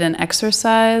and I did an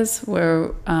exercise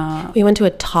where we went to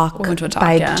a talk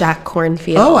by Jack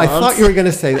Kornfield. Oh, I thought you were going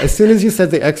to say, as soon as you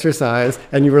said the exercise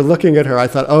and you were looking at her, I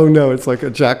thought, oh no, it's like a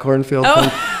Jack Kornfield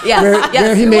thing.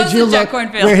 Where he made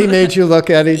you look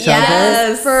at each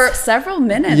other. For several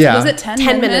minutes. Yeah. Was it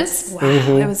 10 minutes? Wow.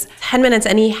 Mm-hmm. It was 10 minutes,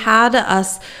 and he had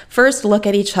us first look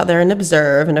at each other and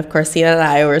observe, and of course Sina and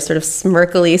I were sort of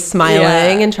smirkily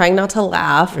smiling and trying not to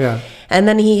laugh. Yeah. And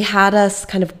then he had us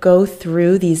kind of go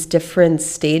through these different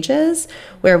stages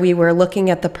where we were looking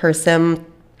at the person,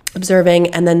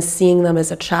 observing, and then seeing them as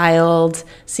a child,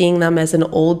 seeing them as an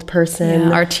old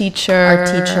person. Our teacher,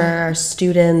 our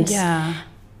student. Yeah.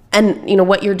 And,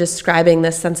 what you're describing,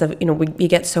 this sense of, we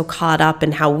get so caught up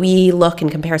in how we look in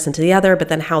comparison to the other, but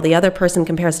then how the other person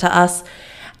compares to us.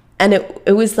 And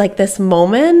it was like this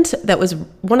moment that was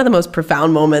one of the most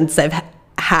profound moments I've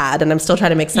had, and I'm still trying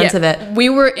to make sense of it. We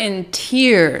were in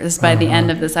tears by the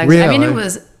end of this exercise. Really? I mean, it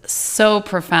was so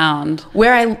profound.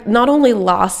 Where I not only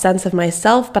lost sense of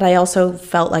myself, but I also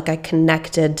felt like I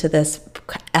connected to this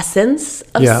essence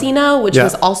of Yeah. Sina, which Yeah.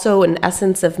 was also an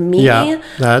essence of me. Yeah,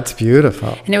 that's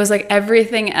beautiful. And it was like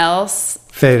everything else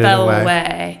Faded fell away.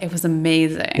 away. It was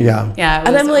amazing. Yeah. Yeah. It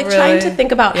And was I'm like trying to really-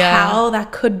 think about yeah. how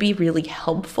that could be really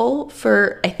helpful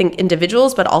for, I think,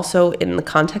 individuals, but also in the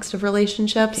context of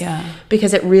relationships. Yeah.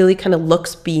 Because it really kind of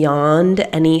looks beyond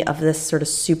any of this sort of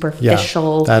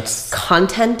superficial that's-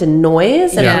 content and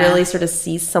noise, and Yeah. it really sort of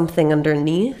sees something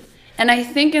underneath. And I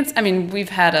think we've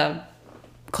had a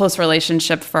close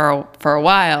relationship for a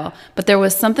while, but there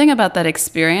was something about that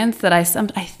experience that I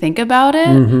think about it.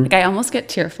 Like I almost get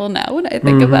tearful now when I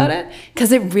think about it,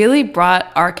 because it really brought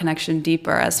our connection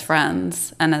deeper as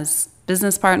friends and as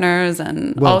business partners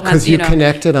and Well, all kinds. because you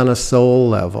connected on a soul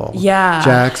level.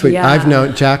 Yeah, yeah. I've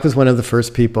known Jack was one of the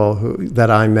first people that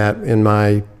I met in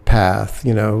my path,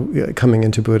 coming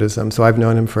into Buddhism. So I've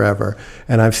known him forever,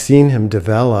 and I've seen him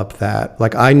develop that.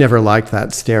 Like I never liked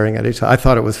that staring at each other. I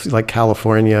thought it was like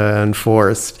California and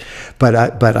forced, but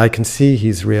I can see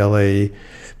he's really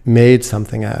made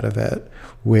something out of it,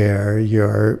 where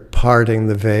you're parting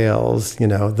the veils,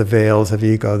 the veils of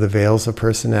ego, the veils of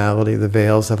personality, the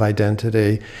veils of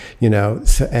identity,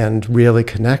 and really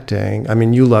connecting. I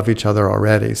mean, you love each other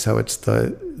already, so it's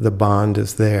the bond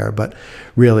is there, but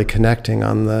really connecting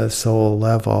on the soul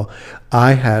level.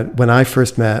 When I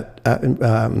first met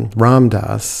Ram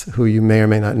Dass, who you may or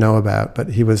may not know about, but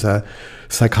he was a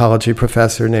psychology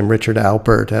professor named Richard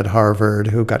Alpert at Harvard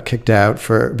who got kicked out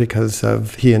because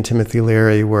he and Timothy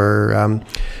Leary were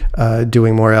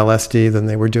doing more LSD than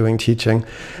they were doing teaching.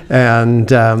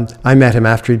 And I met him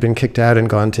after he'd been kicked out and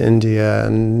gone to India,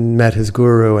 and met his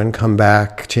guru and come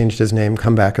back, changed his name,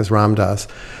 come back as Ram Dass.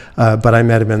 But I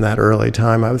met him in that early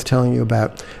time I was telling you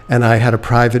about. And I had a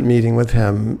private meeting with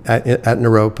him at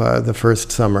Naropa the first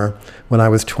summer when I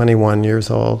was 21 years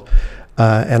old.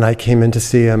 And I came in to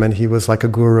see him, and he was like a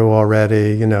guru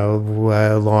already,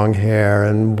 long hair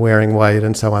and wearing white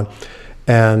and so on.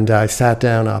 And I sat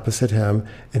down opposite him,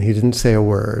 and he didn't say a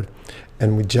word.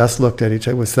 And we just looked at each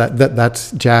other.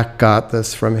 That's Jack got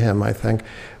this from him, I think.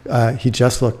 He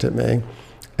just looked at me,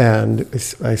 and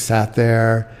I sat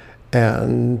there,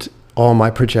 and all my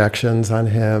projections on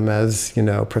him as,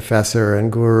 professor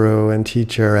and guru and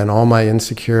teacher, and all my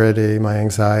insecurity, my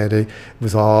anxiety,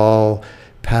 was all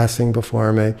passing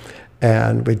before me.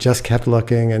 And we just kept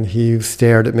looking, and he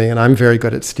stared at me, and I'm very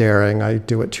good at staring. I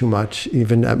do it too much,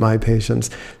 even at my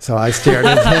patients. So I stared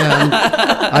at him.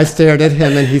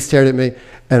 And he stared at me,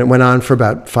 and it went on for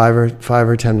about 5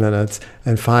 or 10 minutes.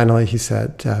 And finally he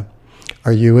said,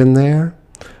 "Are you in there?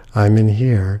 I'm in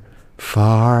here.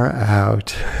 Far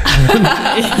out."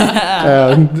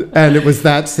 and it was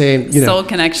that same, soul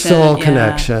connection. Soul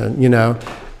connection,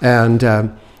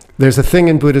 and there's a thing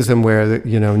in Buddhism where,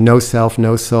 no self,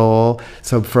 no soul.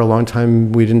 So for a long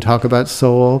time we didn't talk about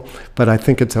soul, but I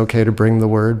think it's okay to bring the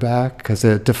word back because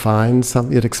it defines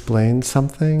something, it explains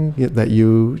something that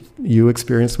you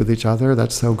experienced with each other.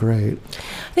 That's so great.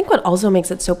 I think what also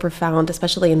makes it so profound,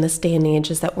 especially in this day and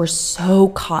age, is that we're so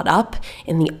caught up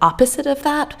in the opposite of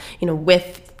that,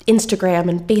 with Instagram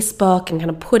and Facebook and kind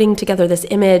of putting together this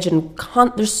image, and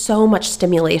there's so much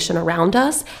stimulation around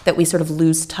us that we sort of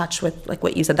lose touch with, like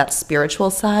what you said, that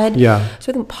spiritual side. Yeah.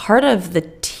 So I think part of the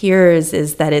tears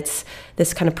is that it's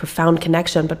this kind of profound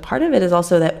connection, but part of it is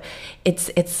also that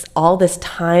it's all this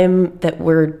time that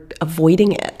we're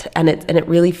avoiding it, and it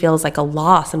really feels like a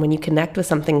loss. And when you connect with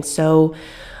something so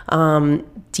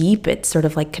deep, it's sort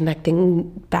of like connecting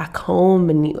back home,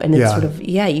 and it's sort of,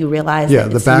 you realize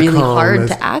that it's really hard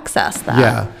to access that.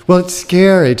 Yeah. Well, it's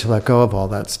scary to let go of all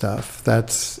that stuff.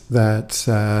 That's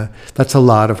a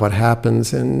lot of what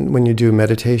happens when you do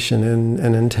meditation in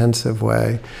an intensive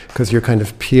way, because you're kind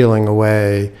of peeling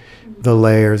away the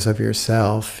layers of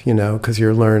yourself, because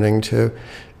you're learning to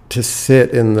sit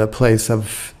in the place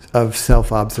of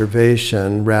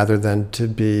self-observation rather than to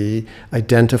be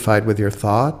identified with your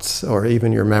thoughts or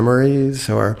even your memories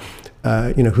or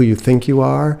who you think you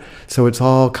are. So it's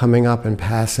all coming up and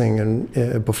passing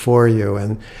before you,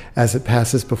 and as it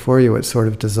passes before you, it sort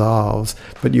of dissolves,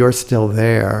 but you're still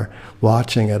there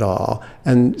watching it all.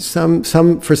 And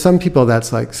for some people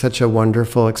that's like such a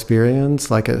wonderful experience,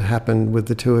 like it happened with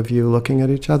the two of you looking at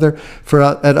each other.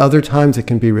 At other times it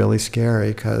can be really scary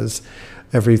because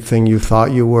everything you thought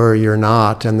you were, you're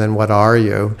not, and then what are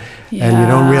you? Yeah, and you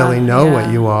don't really know what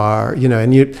you are,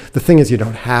 and the thing is, you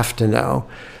don't have to know.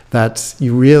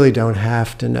 You really don't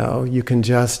have to know. You can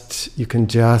just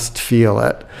feel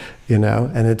it,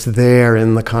 and it's there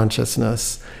in the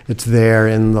consciousness. It's there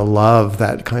in the love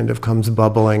that kind of comes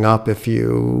bubbling up if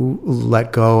you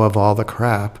let go of all the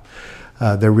crap.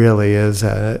 there really is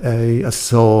a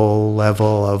soul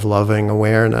level of loving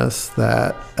awareness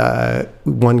that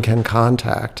one can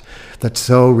contact that's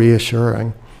so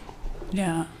reassuring.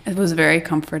 Yeah, it was very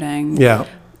comforting. Yeah.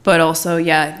 But also,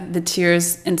 yeah, the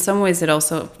tears, in some ways, it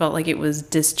also felt like it was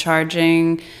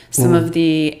discharging some of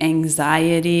the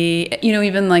anxiety. You know,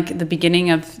 even like the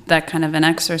beginning of that kind of an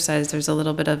exercise, there's a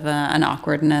little bit of an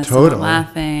awkwardness, Totally. and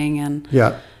laughing,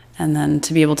 and then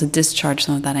to be able to discharge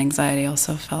some of that anxiety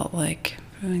also felt like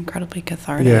incredibly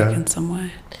cathartic in some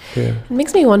way. Yeah. It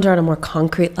makes me wonder on a more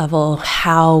concrete level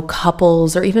how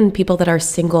couples or even people that are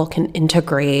single can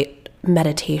integrate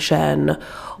meditation,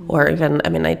 or even, I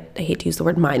mean, I hate to use the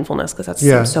word mindfulness because that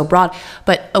seems so broad,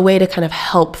 but a way to kind of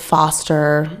help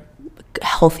foster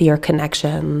healthier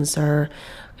connections or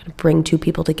kind of bring two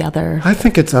people together. I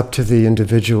think it's up to the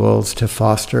individuals to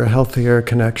foster healthier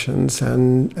connections,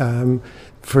 and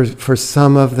for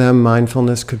some of them,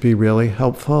 mindfulness could be really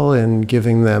helpful in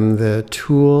giving them the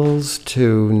tools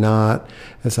to not,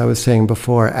 as I was saying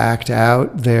before, act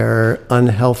out their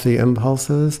unhealthy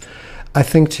impulses. I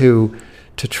think to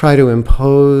try to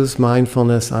impose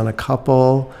mindfulness on a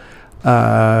couple,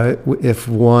 if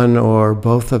one or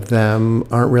both of them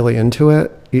aren't really into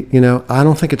it, I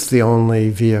don't think it's the only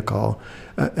vehicle.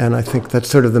 And I think that's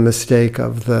sort of the mistake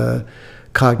of the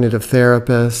cognitive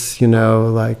therapists,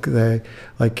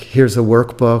 like here's a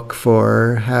workbook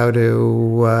for how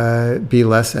to be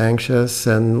less anxious,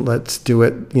 and let's do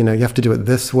it, you have to do it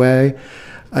this way.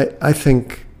 I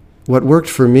think what worked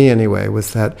for me anyway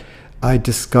was that I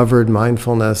discovered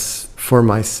mindfulness for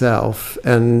myself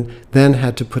and then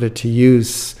had to put it to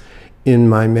use in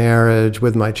my marriage,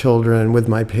 with my children, with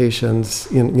my patients,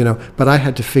 but I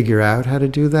had to figure out how to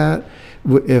do that.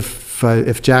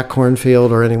 If Jack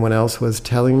Kornfield or anyone else was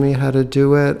telling me how to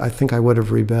do it, I think I would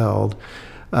have rebelled.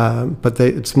 But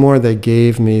it's more they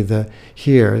gave me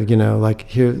here's,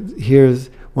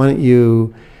 why don't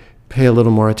you pay a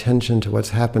little more attention to what's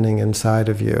happening inside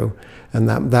of you, and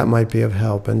that might be of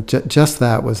help. And just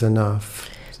that was enough.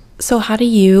 So how do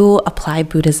you apply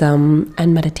Buddhism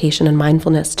and meditation and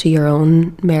mindfulness to your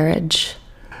own marriage?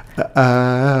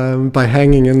 By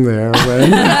hanging in there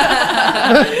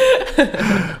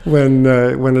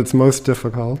when it's most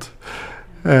difficult,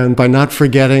 and by not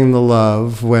forgetting the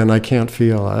love when I can't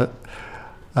feel it,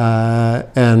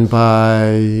 and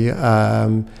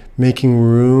by making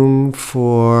room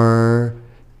for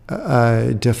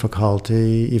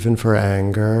difficulty, even for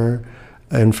anger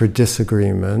and for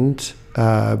disagreement,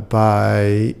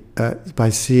 by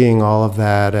seeing all of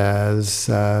that as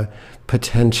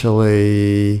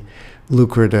potentially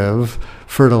lucrative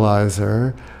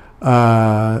fertilizer,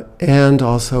 and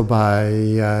also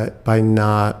by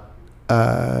not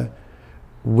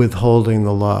withholding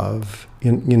the love,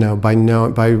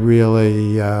 by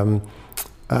really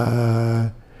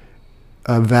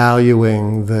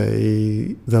valuing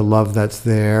the love that's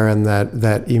there and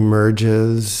that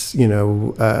emerges,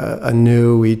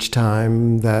 anew each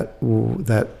time that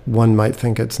one might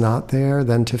think it's not there.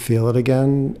 Then to feel it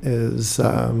again is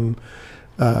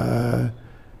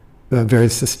very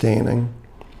sustaining.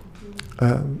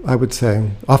 I would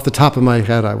say, off the top of my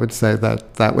head, I would say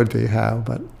that would be how.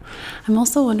 But I'm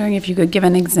also wondering if you could give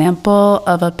an example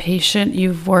of a patient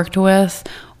you've worked with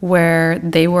where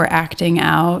they were acting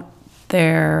out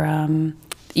their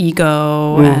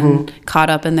ego and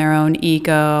caught up in their own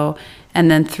ego,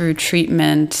 and then through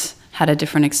treatment had a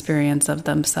different experience of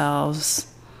themselves.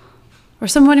 Or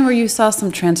someone where you saw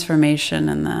some transformation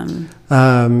in them.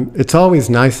 It's always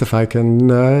nice if I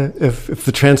can, if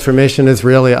the transformation is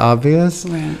really obvious.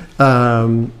 Right.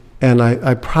 And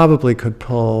I probably could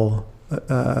pull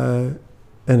an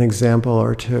example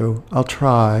or two. I'll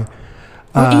try.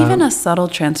 Or even a subtle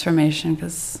transformation,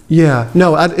 because... Yeah,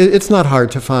 no, it's not hard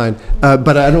to find.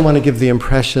 But I don't want to give the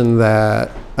impression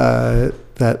that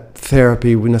that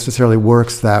therapy necessarily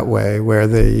works that way, where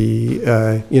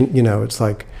it's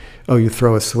like, oh, you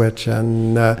throw a switch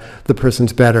and the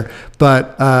person's better.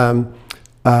 But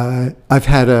I've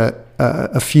had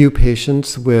a few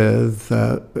patients with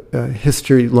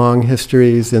long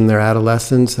histories in their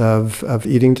adolescence of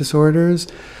eating disorders,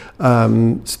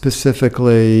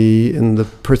 specifically in the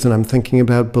person I'm thinking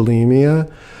about,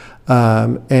 bulimia.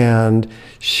 And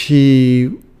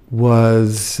she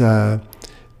was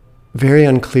very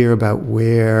unclear about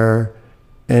where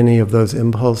any of those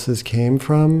impulses came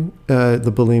from,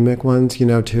 the bulimic ones.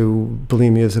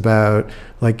 Bulimia is about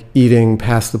like eating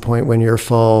past the point when you're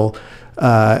full,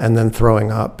 and then throwing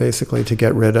up, basically, to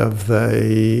get rid of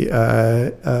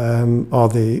all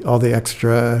the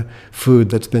extra food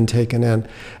that's been taken in.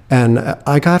 And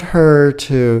I got her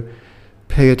to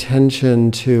pay attention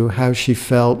to how she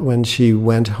felt when she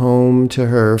went home to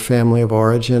her family of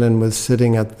origin and was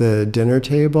sitting at the dinner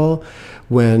table,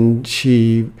 when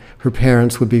her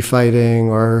parents would be fighting,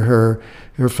 or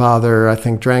her father, I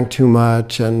think, drank too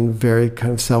much and very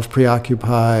kind of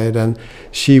self-preoccupied, and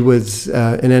she was,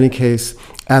 in any case,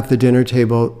 at the dinner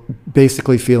table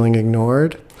basically feeling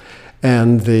ignored.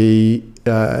 And the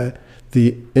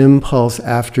impulse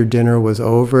after dinner was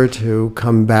over to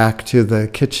come back to the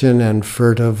kitchen and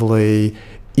furtively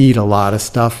eat a lot of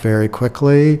stuff very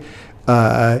quickly,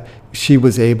 she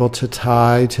was able to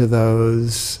tie to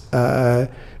those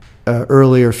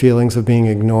earlier feelings of being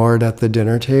ignored at the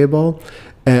dinner table,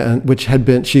 and which had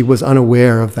been, she was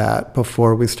unaware of that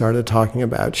before we started talking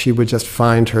about. She would just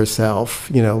find herself,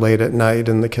 late at night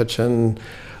in the kitchen,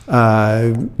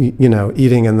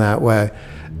 eating in that way.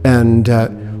 And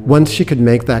once she could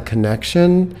make that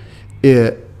connection,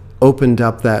 it opened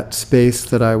up that space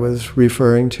that I was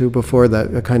referring to before,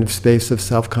 that a kind of space of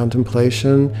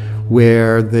self-contemplation,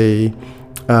 where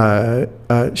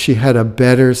she had a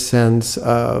better sense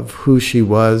of who she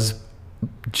was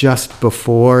just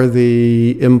before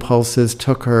the impulses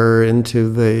took her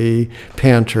into the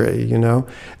pantry,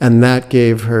 and that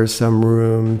gave her some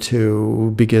room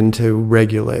to begin to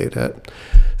regulate it.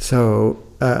 So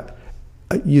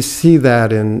you see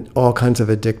that in all kinds of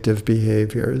addictive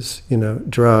behaviors,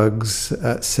 drugs,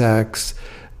 sex,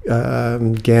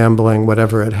 gambling,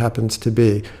 whatever it happens to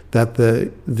be, that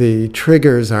the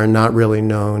triggers are not really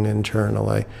known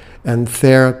internally. And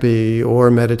therapy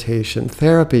or meditation,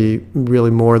 therapy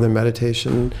really more than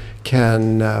meditation,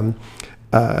 can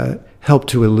help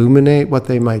to illuminate what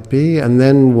they might be. And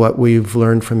then what we've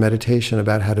learned from meditation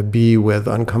about how to be with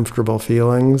uncomfortable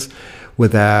feelings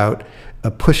without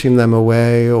pushing them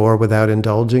away or without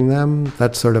indulging them,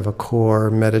 that's sort of a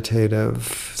core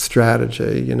meditative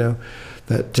strategy,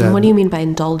 that. And what do you mean by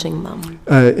indulging them?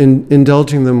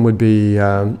 Indulging them would be,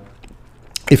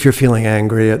 if you're feeling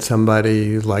angry at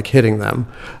somebody, like hitting them,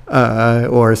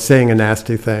 or saying a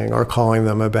nasty thing, or calling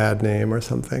them a bad name or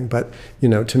something. But,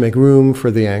 to make room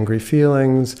for the angry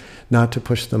feelings, not to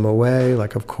push them away.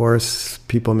 Like, of course,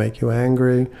 people make you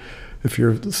angry. If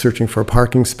you're searching for a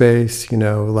parking space,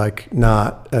 like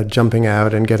not jumping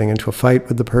out and getting into a fight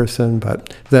with the person,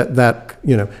 but that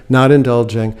not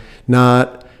indulging,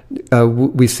 not,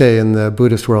 we say in the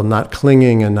Buddhist world, not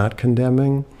clinging and not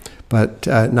condemning, but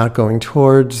not going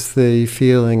towards the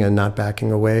feeling and not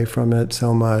backing away from it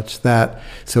so much.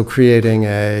 So creating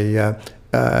a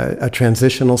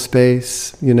transitional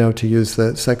space, to use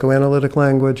the psychoanalytic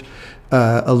language,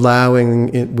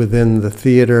 allowing it within the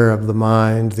theater of the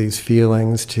mind, these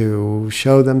feelings to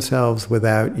show themselves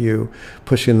without you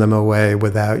pushing them away,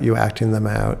 without you acting them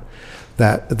out.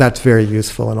 That's very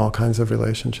useful in all kinds of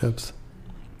relationships.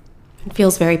 It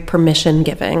feels very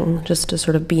permission-giving, just to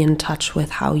sort of be in touch with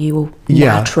how you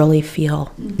naturally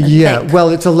feel. Think. Well,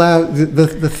 it's allowed.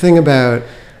 The thing about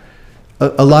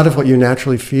a lot of what you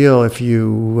naturally feel, if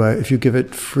you give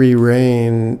it free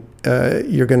rein,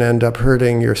 you're going to end up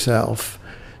hurting yourself.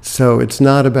 So it's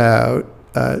not about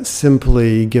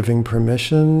simply giving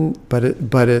permission, but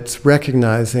it's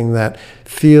recognizing that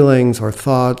feelings or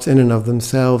thoughts in and of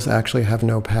themselves actually have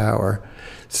no power.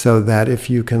 So that if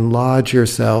you can lodge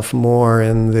yourself more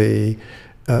in the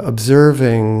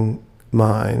observing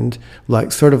mind,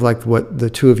 sort of like what the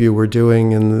two of you were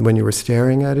doing when you were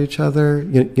staring at each other,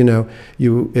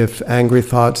 if angry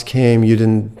thoughts came, you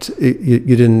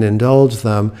didn't indulge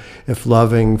them. If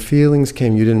loving feelings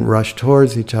came, you didn't rush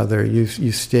towards each other.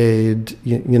 You stayed,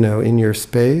 in your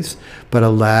space, but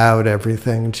allowed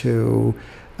everything to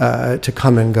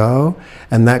come and go,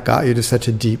 and that got you to such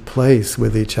a deep place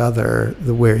with each other,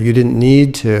 where you didn't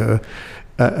need to,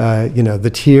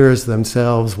 the tears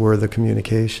themselves were the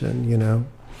communication,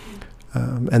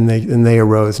 and they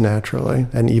arose naturally,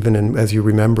 and even as you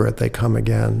remember it, they come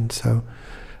again. So,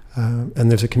 and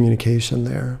there's a communication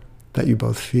there that you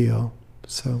both feel.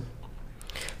 So.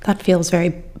 That feels very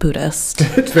Buddhist.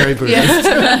 It's very Buddhist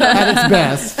at its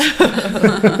best.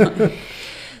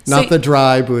 Not the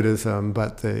dry Buddhism,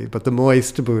 but the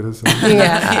moist Buddhism.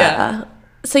 Yeah.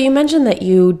 So you mentioned that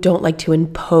you don't like to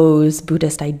impose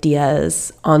Buddhist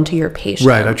ideas onto your patients.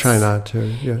 Right, I try not to.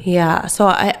 Yeah. Yeah. So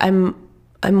I'm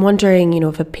wondering,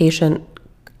 if a patient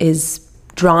is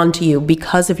drawn to you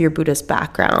because of your Buddhist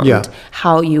background,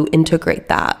 how you integrate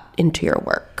that into your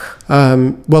work.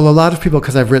 Well, a lot of people,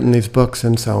 because I've written these books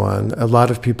and so on, a lot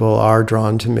of people are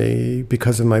drawn to me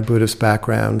because of my Buddhist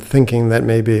background, thinking that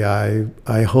maybe I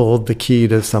hold the key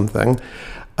to something.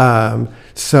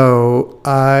 So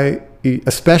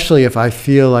especially if I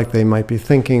feel like they might be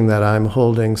thinking that I'm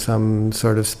holding some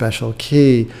sort of special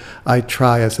key, I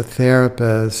try as a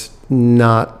therapist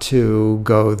not to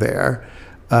go there,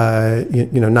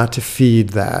 not to feed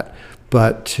that,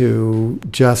 but to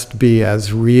just be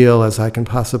as real as I can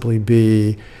possibly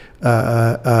be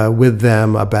with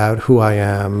them about who I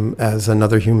am as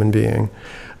another human being.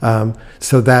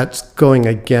 So that's going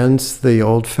against the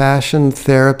old-fashioned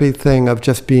therapy thing of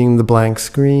just being the blank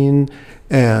screen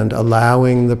and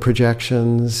allowing the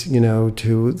projections,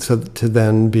 to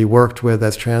then be worked with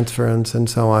as transference and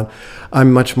so on.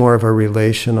 I'm much more of a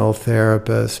relational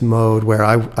therapist mode where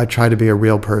I try to be a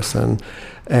real person.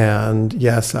 And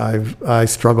yes, I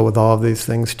struggle with all of these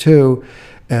things too.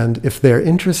 And if they're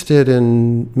interested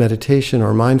in meditation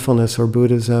or mindfulness or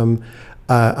Buddhism,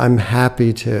 I'm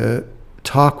happy to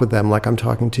talk with them like I'm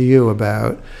talking to you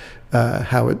about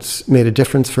how it's made a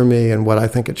difference for me and what I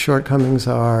think its shortcomings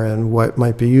are and what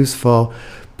might be useful,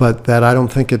 but that I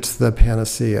don't think it's the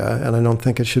panacea, and I don't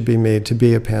think it should be made to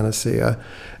be a panacea.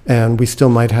 And we still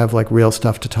might have like real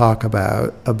stuff to talk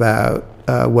about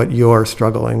what you're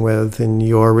struggling with in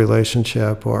your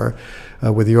relationship or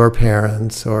with your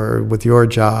parents or with your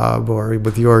job or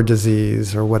with your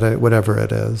disease or whatever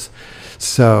it is.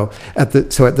 So at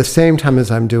the same time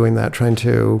as I'm doing that, trying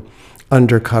to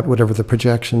undercut whatever the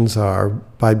projections are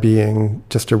by being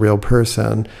just a real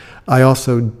person, I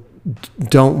also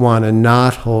don't want to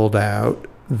not hold out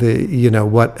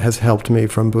what has helped me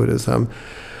from Buddhism.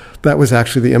 That was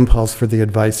actually the impulse for the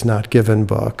Advice Not Given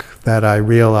book that I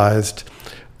realized.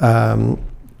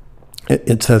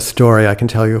 It's a story I can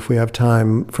tell you if we have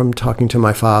time from talking to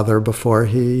my father before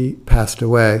he passed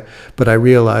away. But I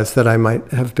realized that I might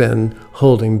have been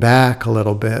holding back a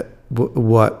little bit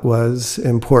what was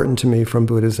important to me from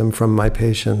Buddhism, from my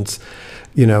patients,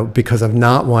 because of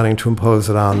not wanting to impose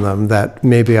it on them, that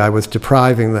maybe I was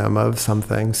depriving them of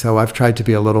something. So I've tried to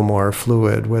be a little more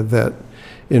fluid with it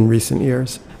in recent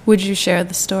years. Would you share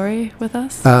the story with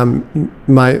us?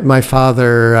 My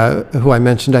father, who I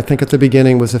mentioned, I think at the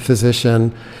beginning, was a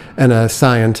physician and a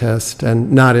scientist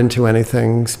and not into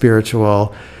anything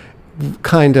spiritual,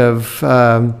 kind of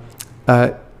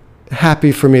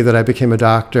happy for me that I became a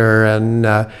doctor and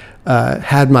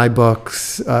had my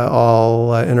books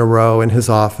all in a row in his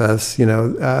office,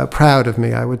 proud of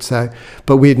me, I would say.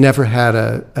 But we had never had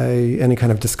any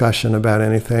kind of discussion about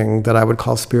anything that I would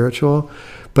call spiritual.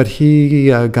 But he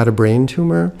got a brain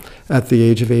tumor at the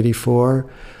age of 84,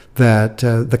 that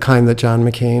the kind that John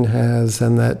McCain has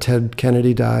and that Ted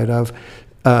Kennedy died of.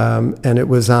 And it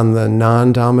was on the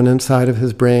non-dominant side of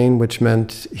his brain, which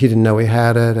meant he didn't know he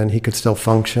had it and he could still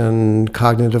function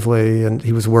cognitively, and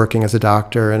he was working as a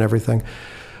doctor and everything.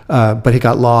 But he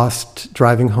got lost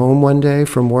driving home one day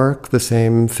from work, the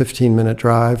same 15-minute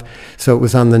drive. So it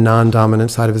was on the non-dominant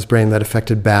side of his brain that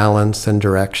affected balance and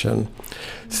direction.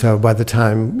 So by the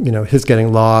time, his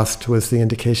getting lost was the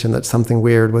indication that something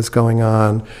weird was going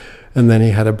on. And then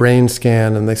he had a brain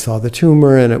scan and they saw the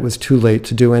tumor, and it was too late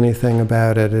to do anything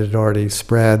about it. It had already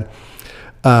spread.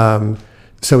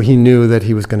 So he knew that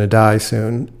he was going to die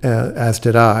soon, as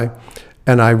did I.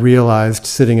 And I realized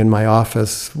sitting in my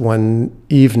office one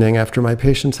evening after my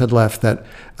patients had left that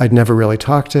I'd never really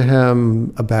talked to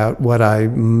him about what I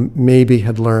maybe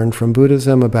had learned from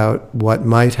Buddhism about what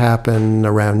might happen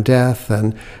around death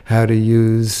and how to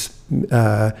use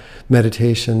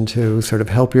meditation to sort of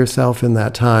help yourself in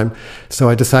that time. So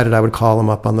I decided I would call him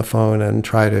up on the phone and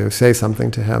try to say something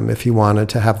to him if he wanted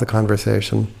to have the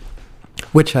conversation,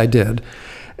 which I did.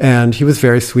 And he was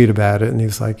very sweet about it, and he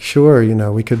was like, sure,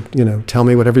 we could, tell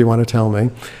me whatever you want to tell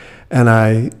me.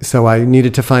 And so I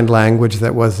needed to find language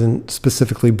that wasn't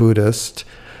specifically Buddhist,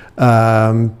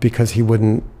 because he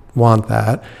wouldn't want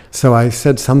that. So I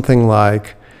said something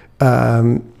like,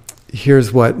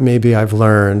 here's what maybe I've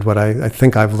learned, what I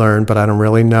think I've learned, but I don't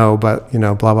really know, but,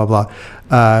 blah, blah, blah.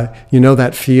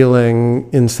 That feeling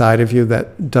inside of you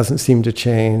that doesn't seem to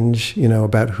change,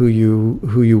 about who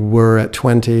you were at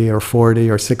 20 or 40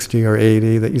 or 60 or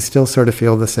 80, that you still sort of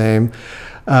feel the same.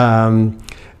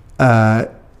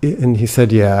 And he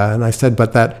said, yeah. And I said,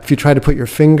 but that if you try to put your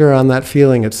finger on that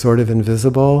feeling, it's sort of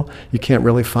invisible. You can't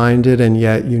really find it. And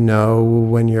yet,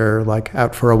 when you're like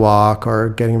out for a walk or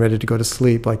getting ready to go to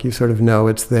sleep, like you sort of know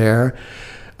it's there.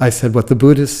 I said, what the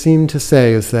Buddhists seem to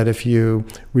say is that if you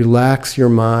relax your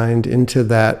mind into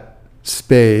that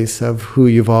space of who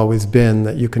you've always been,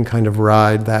 that you can kind of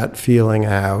ride that feeling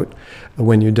out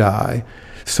when you die.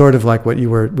 Sort of like what we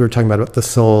were talking about at the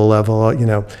soul level,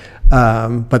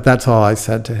 but that's all I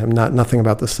said to him, nothing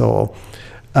about the soul.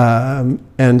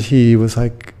 And he was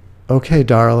like, okay,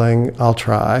 darling, I'll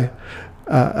try.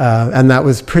 And that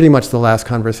was pretty much the last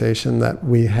conversation that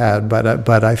we had.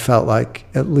 But I felt like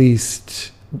at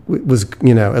least it was,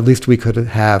 at least we could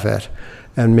have it,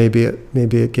 and maybe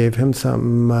it gave him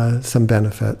some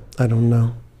benefit. I don't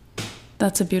know.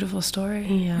 That's a beautiful story.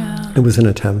 Yeah. It was an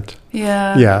attempt.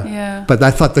 Yeah. But I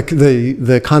thought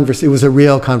it was a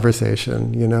real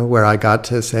conversation, where I got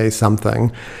to say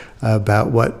something about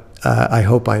what I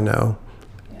hope I know.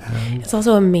 It's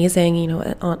also amazing,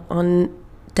 on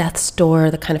death's door,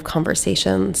 the kind of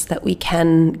conversations that we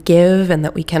can give and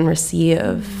that we can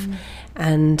receive.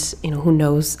 And, who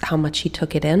knows how much he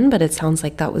took it in, but it sounds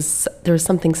like there was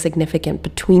something significant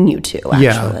between you two,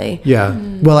 actually. Yeah.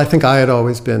 Well, I think I had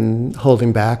always been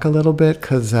holding back a little bit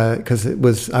because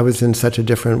I was in such a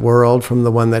different world from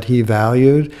the one that he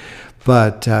valued.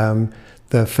 But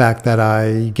the fact that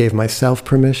I gave myself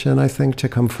permission, I think, to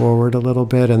come forward a little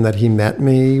bit, and that he met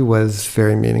me was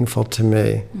very meaningful to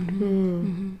me.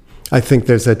 I think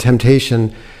there's a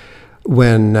temptation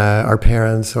when our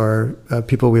parents or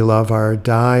people we love are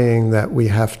dying that we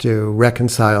have to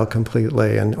reconcile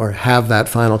completely or have that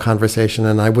final conversation.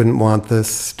 And I wouldn't want this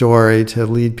story to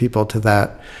lead people to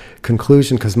that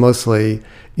conclusion, because mostly,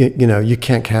 you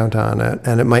can't count on it,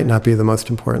 and it might not be the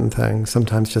most important thing.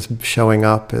 Sometimes just showing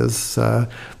up is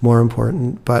more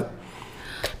important. But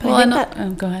Well, I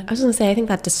think go ahead. I was going to say, I think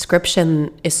that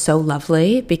description is so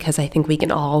lovely, because I think we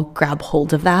can all grab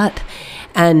hold of that.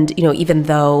 And, even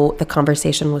though the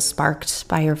conversation was sparked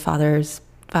by your father's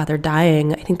father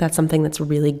dying, I think that's something that's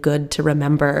really good to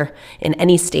remember in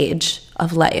any stage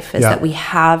of life, is that we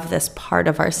have this part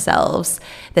of ourselves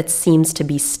that seems to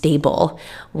be stable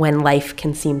when life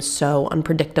can seem so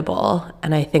unpredictable.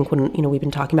 And I think when, we've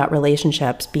been talking about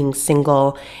relationships, being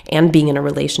single and being in a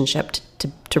relationship,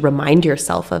 to remind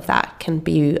yourself of that can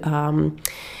be,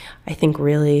 I think,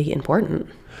 really important.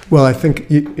 Well, I think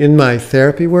in my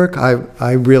therapy work,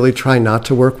 I really try not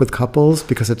to work with couples,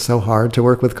 because it's so hard to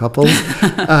work with couples.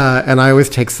 And I always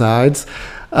take sides,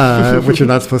 which you're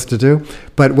not supposed to do.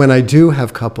 But when I do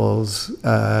have couples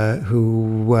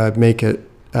who make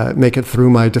it through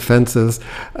my defenses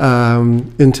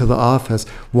into the office,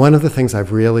 one of the things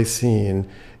I've really seen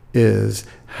is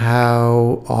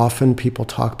how often people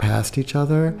talk past each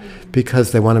other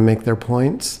because they want to make their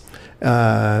points.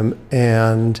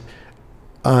 And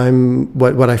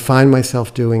what I find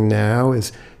myself doing now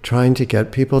is trying to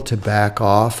get people to back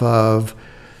off of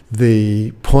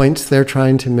the points they're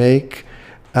trying to make,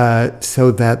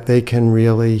 so that they can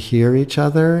really hear each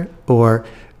other. Or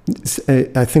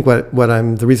I think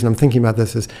the reason I'm thinking about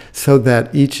this is so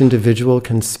that each individual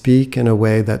can speak in a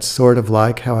way that's sort of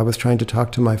like how I was trying to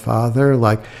talk to my father,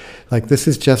 like this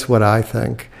is just what I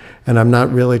think. And I'm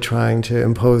not really trying to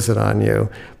impose it on you,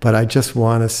 but I just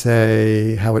want to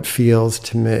say how it feels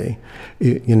to me,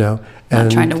 And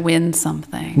Not trying to win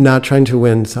something. Not trying to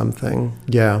win something,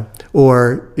 yeah.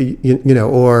 Or,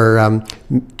 or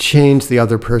change the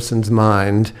other person's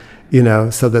mind,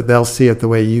 so that they'll see it the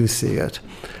way you see it.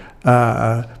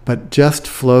 But just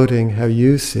floating how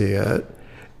you see it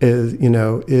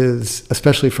is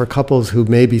especially for couples who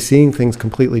may be seeing things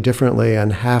completely differently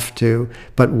and have to,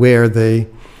 but where the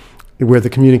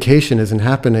communication isn't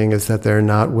happening is that they're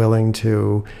not willing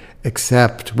to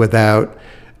accept without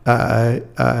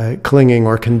clinging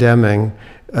or condemning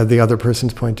the other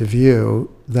person's point of view.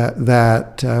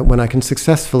 That when I can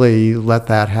successfully let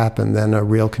that happen, then a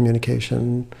real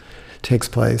communication takes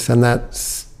place, and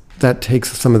that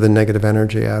takes some of the negative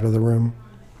energy out of the room.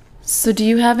 So do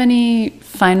you have any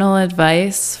final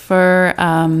advice for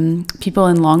people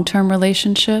in long-term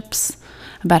relationships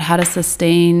about how to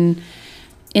sustain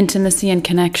intimacy and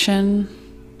connection?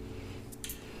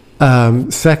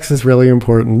 Sex is really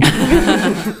important,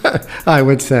 I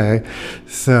would say.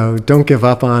 So don't give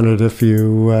up on it if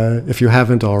you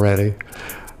haven't already.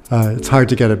 It's hard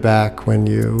to get it back when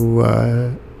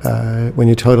you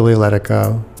totally let it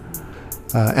go.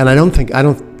 And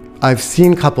I've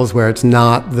seen couples where it's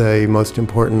not the most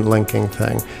important linking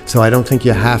thing. So I don't think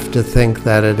you have to think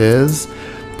that it is,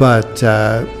 but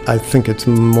I think it's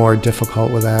more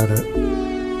difficult without it.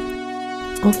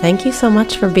 Well, thank you so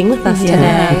much for being with us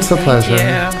today. It's a pleasure.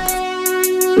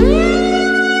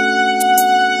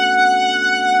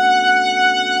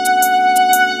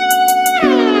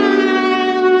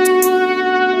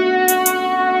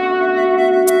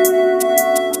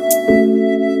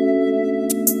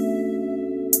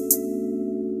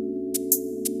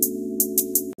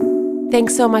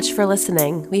 Thanks so much for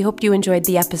listening. We hope you enjoyed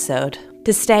the episode.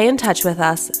 To stay in touch with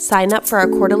us, sign up for our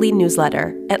quarterly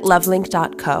newsletter at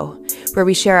lovelink.co, where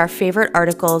we share our favorite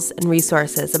articles and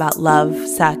resources about love,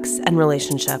 sex, and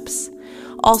relationships.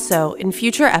 Also, in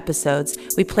future episodes,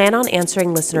 we plan on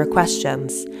answering listener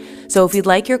questions. So if you'd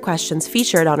like your questions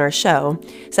featured on our show,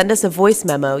 send us a voice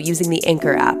memo using the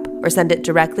Anchor app or send it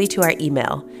directly to our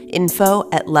email,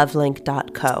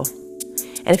 info@lovelink.co.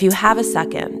 And if you have a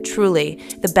second, truly,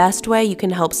 the best way you can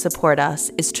help support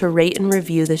us is to rate and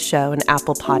review the show in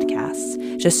Apple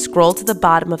Podcasts. Just scroll to the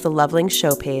bottom of the Lovelink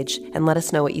show page and let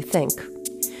us know what you think.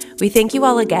 We thank you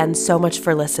all again so much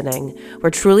for listening. We're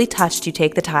truly touched you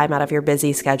take the time out of your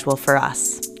busy schedule for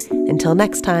us. Until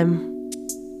next time.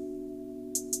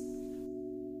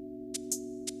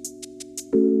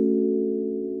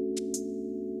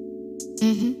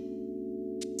 Mm-hmm.